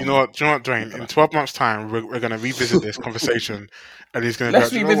over the summer. Do you know what, Dwayne? In 12 months' time, we're going to revisit this conversation, and he's going to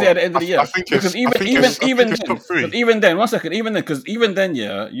revisit at the end of the year. Because even then, 1 second, even then,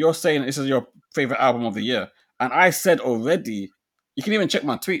 yeah, you're saying this is your favorite album of the year, and I said already. You can even check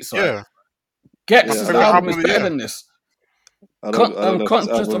my tweets. Right? Yeah, This album is better than this. I don't know if it's Conscious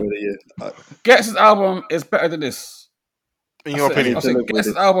album of of the year. Gets' album is better than this. In your opinion, I think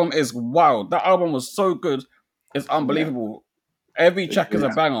Gets' album is wild. That album was so good, it's unbelievable. Every track is a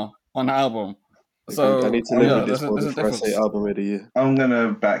banger on the album. So I need to live with this one there's a before I difference. say album of the year. I'm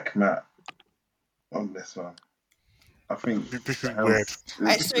gonna back Matt on this one. I think this is weird.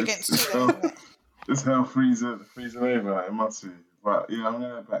 It's 2 against 2, though, isn't it? This hell freezing over. Like, it must be. But yeah, I'm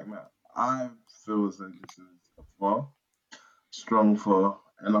gonna back Matt. I feel as though this is a 4, strong 4,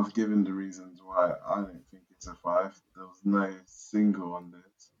 and I've given the reasons why I don't think it's a 5. There was no single on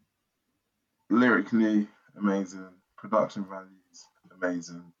this. Lyrically amazing, production values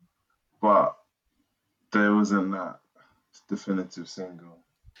amazing, but there wasn't that definitive single.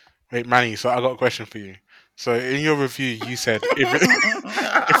 Wait, Manny, so I got a question for you. So in your review, you said if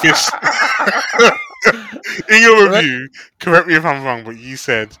it's in your review, correct me if I'm wrong, but you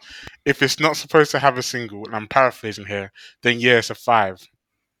said if it's not supposed to have a single, and I'm paraphrasing here, then yeah, it's a 5.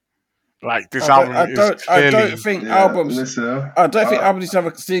 Like this album is clearly. I don't think albums. Listen, I don't think albums need to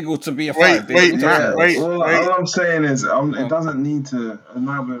have a single to be a 5. Wait. All I'm saying is, it doesn't need to.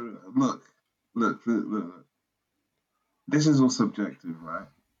 Another look. This is all subjective, right?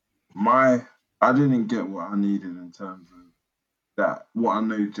 I didn't get what I needed in terms of that. What I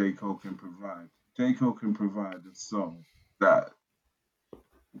know J. Cole can provide. J. Cole can provide a song that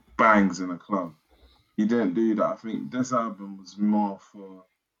bangs in a club. He didn't do that. I think this album was more for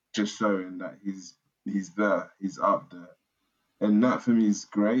just showing that he's there, he's up there, and that for me is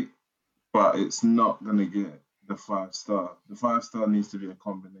great. But it's not gonna get the 5-star. The 5-star needs to be a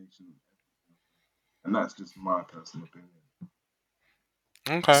combination, and that's just my personal opinion.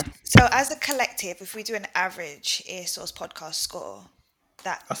 Okay. So as a collective, if we do an average EarSauce podcast score,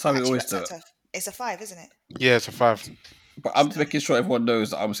 that's how we always do it. It's a 5, isn't it? Yeah, it's a 5. But I'm making sure everyone knows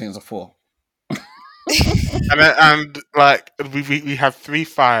that I'm saying it's a 4. and like we have 3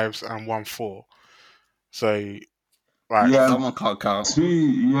 5s and 1 4. So like someone can't count.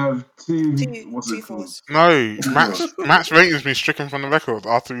 You have two. What's two it called? 4s. No, Matt's rating has been stricken from the record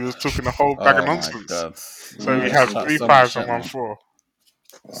after he was talking a whole bag of nonsense. So we have 3 5s and 1 4.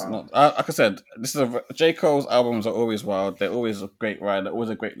 It's not, like I said, J. Cole's albums are always wild. They're always a great ride. They're always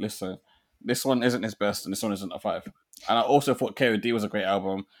a great listen. This one isn't his best, and this one isn't a 5. And I also thought KOD was a great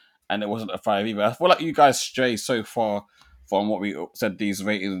album, and it wasn't a 5 either. I feel like you guys stray so far from what we said these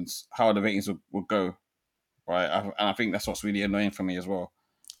ratings, how the ratings would go, right? And I think that's what's really annoying for me as well.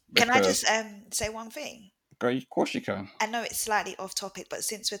 Can I just say one thing? Girl, of course you can. I know it's slightly off topic, but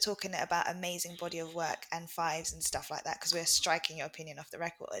since we're talking about amazing body of work and 5s and stuff like that, because we're striking your opinion off the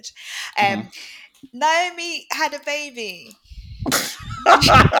record, Naomi had a baby.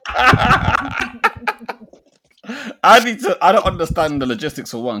 I don't understand the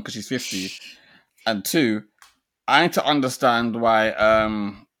logistics for 1, because she's 50, and 2, I need to understand why.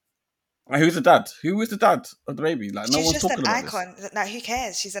 Who's the dad? Who is the dad of the baby? Like, no one's talking about this. She's just an icon. No, who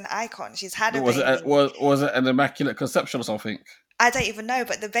cares? She's an icon. She's had a was baby. Was it an immaculate conception or something? I don't even know,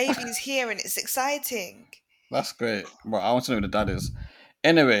 but the baby's here and it's exciting. That's great. Well, I want to know who the dad is.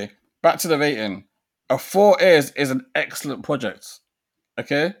 Anyway, back to the rating. A 4 is an excellent project.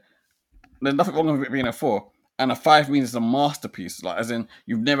 Okay? There's nothing wrong with it being a 4. And a 5 means it's a masterpiece. Like, as in,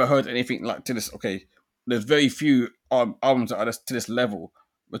 you've never heard anything like to this. Okay, there's very few albums that are to this level.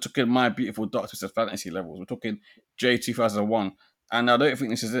 We're talking My Beautiful Dark Twisted Fantasy levels. We're talking J 2001. And I don't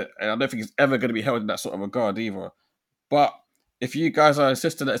think this is it. And I don't think it's ever going to be held in that sort of regard either. But if you guys are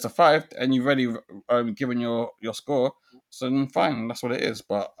insisting that it's a 5 and you've already given your score, so then fine, that's what it is.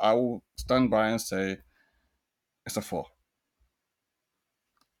 But I will stand by and say it's a 4.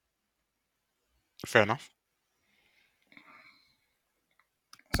 Fair enough.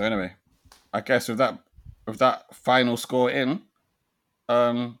 So anyway, I guess with that final score in,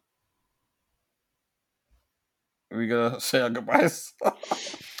 we gonna say our goodbyes. Do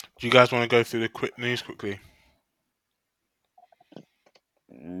you guys want to go through the quick news quickly?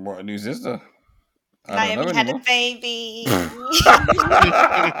 What news is there? Naomi had a baby.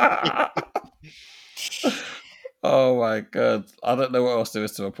 Oh my god! I don't know what else there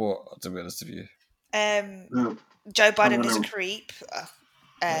is to report. To be honest with you, Joe Biden is a creep.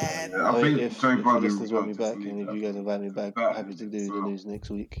 I think if Joe Biden listeners want me back, and if you guys invite me back, happy to do the news next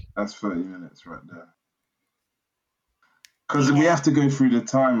week. That's 30 minutes right there. Because we have to go through the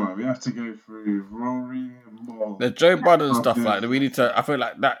timer. We have to go through Rory and Moore. The Joe Biden stuff, like, we need to. I feel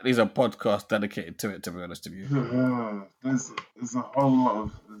like that is a podcast dedicated to it. To be honest with you, yeah, there's a whole lot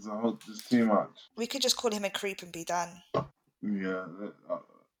of there's too much. We could just call him a creep and be done. Yeah,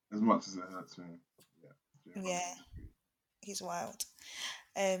 as much as it hurts me. Yeah, he's wild.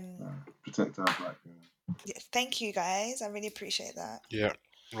 Protect our black women. Yeah, thank you guys. I really appreciate that. Yeah,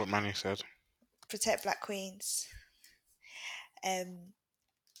 what Manny said. Protect Black Queens.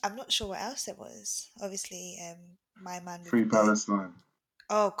 I'm not sure what else there was. Obviously, my man. Free Palestine.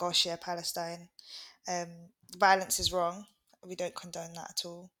 Oh gosh, yeah, Palestine. Violence is wrong. We don't condone that at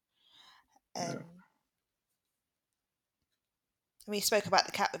all. We spoke about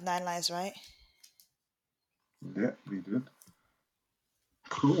the cat with 9 lives, right? Yeah, we did.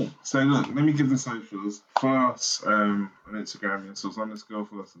 Cool. So look, let me give the socials. For us on Instagram, EarSauce _.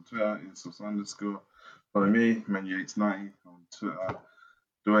 For us on Twitter, EarSauce _. Follow me, Manu890 on Twitter.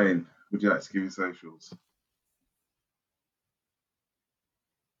 Dwayne, would you like to give your socials?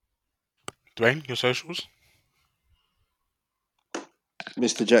 Dwayne, your socials?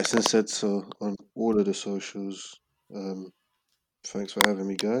 Mr. Jackson said so on all of the socials. Thanks for having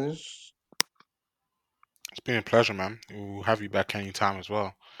me, guys. It's been a pleasure, man. We'll have you back anytime as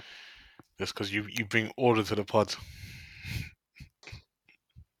well. Just because you bring order to the pod.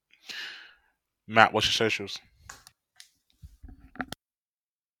 Matt, what's your socials?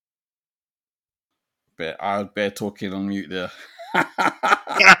 I was bare talking on mute there.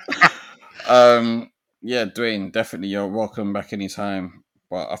 Yeah, Dwayne, definitely you're welcome back anytime.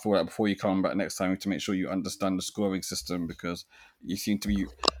 But I feel like before you come back next time, you have to make sure you understand the scoring system, because you seem to be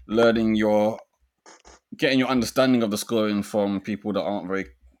getting your understanding of the scoring from people that aren't very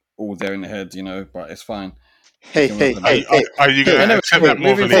all there in the head, but it's fine. Hey. Are you going to accept that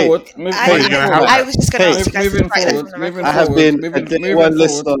more moving forward? I was just going to ask you guys to strike that from the record. I have been a day one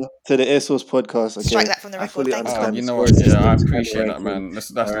listener to the EarSauce podcast. Okay? Strike that from the record. I fully understand. You know what? Yeah, I appreciate that, man.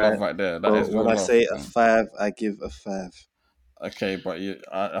 That's love right there. That is when real I love, say man. a 5, I give a 5. Okay, but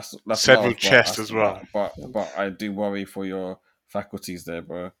that's said love, with chest as well. But I do worry for your faculties there,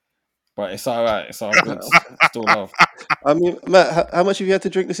 bro. But it's all right. It's all good. Still love. I mean, Matt, how much have you had to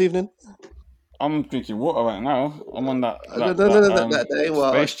drink this evening? I'm drinking water right now. I'm on that ain't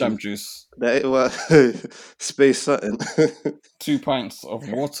what Space Jam juice. That ain't what space something. 2 pints of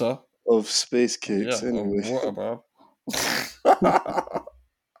water. Of space cakes, anyway. Of water, bro.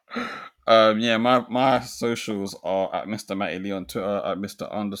 My socials are at Mr. Matty Lee on Twitter, at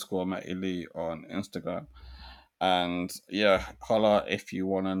Mr. _Matty Lee on Instagram. And yeah, holla if you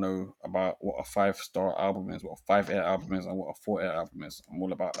want to know about what a 5-star album is, what a 5-air album is, and what a 4-air album is. I'm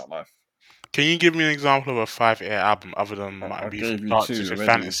all about that life. Can you give me an example of a 5-air album other than My Beautiful Dark Twisted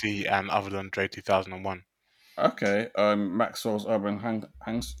Fantasy and other than Dre 2001? Okay, Maxwell's Urban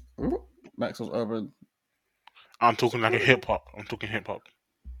Maxwell's Urban. I'm talking like a hip hop.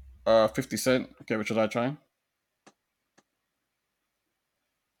 50 Cent. Get Rich or Die Trying.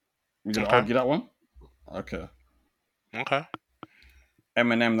 You gonna argue that one? Okay.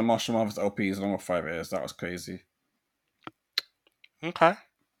 Eminem, the Marshall Mathers LPs along with 5 years. That was crazy. Okay.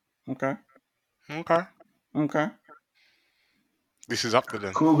 This is up to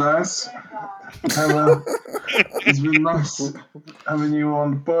them. Cool, guys. It's been nice having you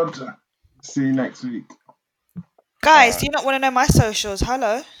on the pod. See you next week. Guys, do you not want to know my socials?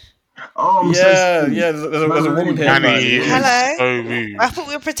 Hello. Oh, there's a woman here. Hello. So rude. I thought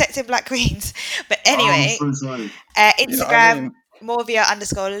we were protecting Black Queens. But anyway, I'm so sorry. Instagram, Morvia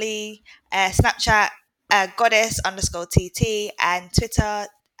 _Lee, Snapchat, Goddess _TT, and Twitter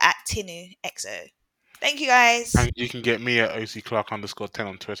at Tinu XO. Thank you, guys. And you can get me at OC Clark _10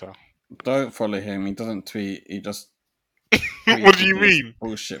 on Twitter. Don't follow him. He doesn't tweet. He just. What do you mean?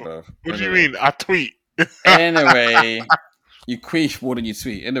 Bullshit, bro. What do you mean? I tweet. Anyway, you queef more than you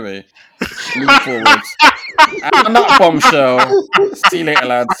tweet. Anyway, moving forward. And on that bombshell, see you later,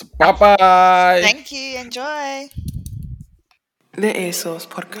 lads. Bye-bye. Thank you. Enjoy. The EarSauce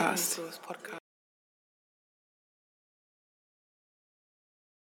Podcast.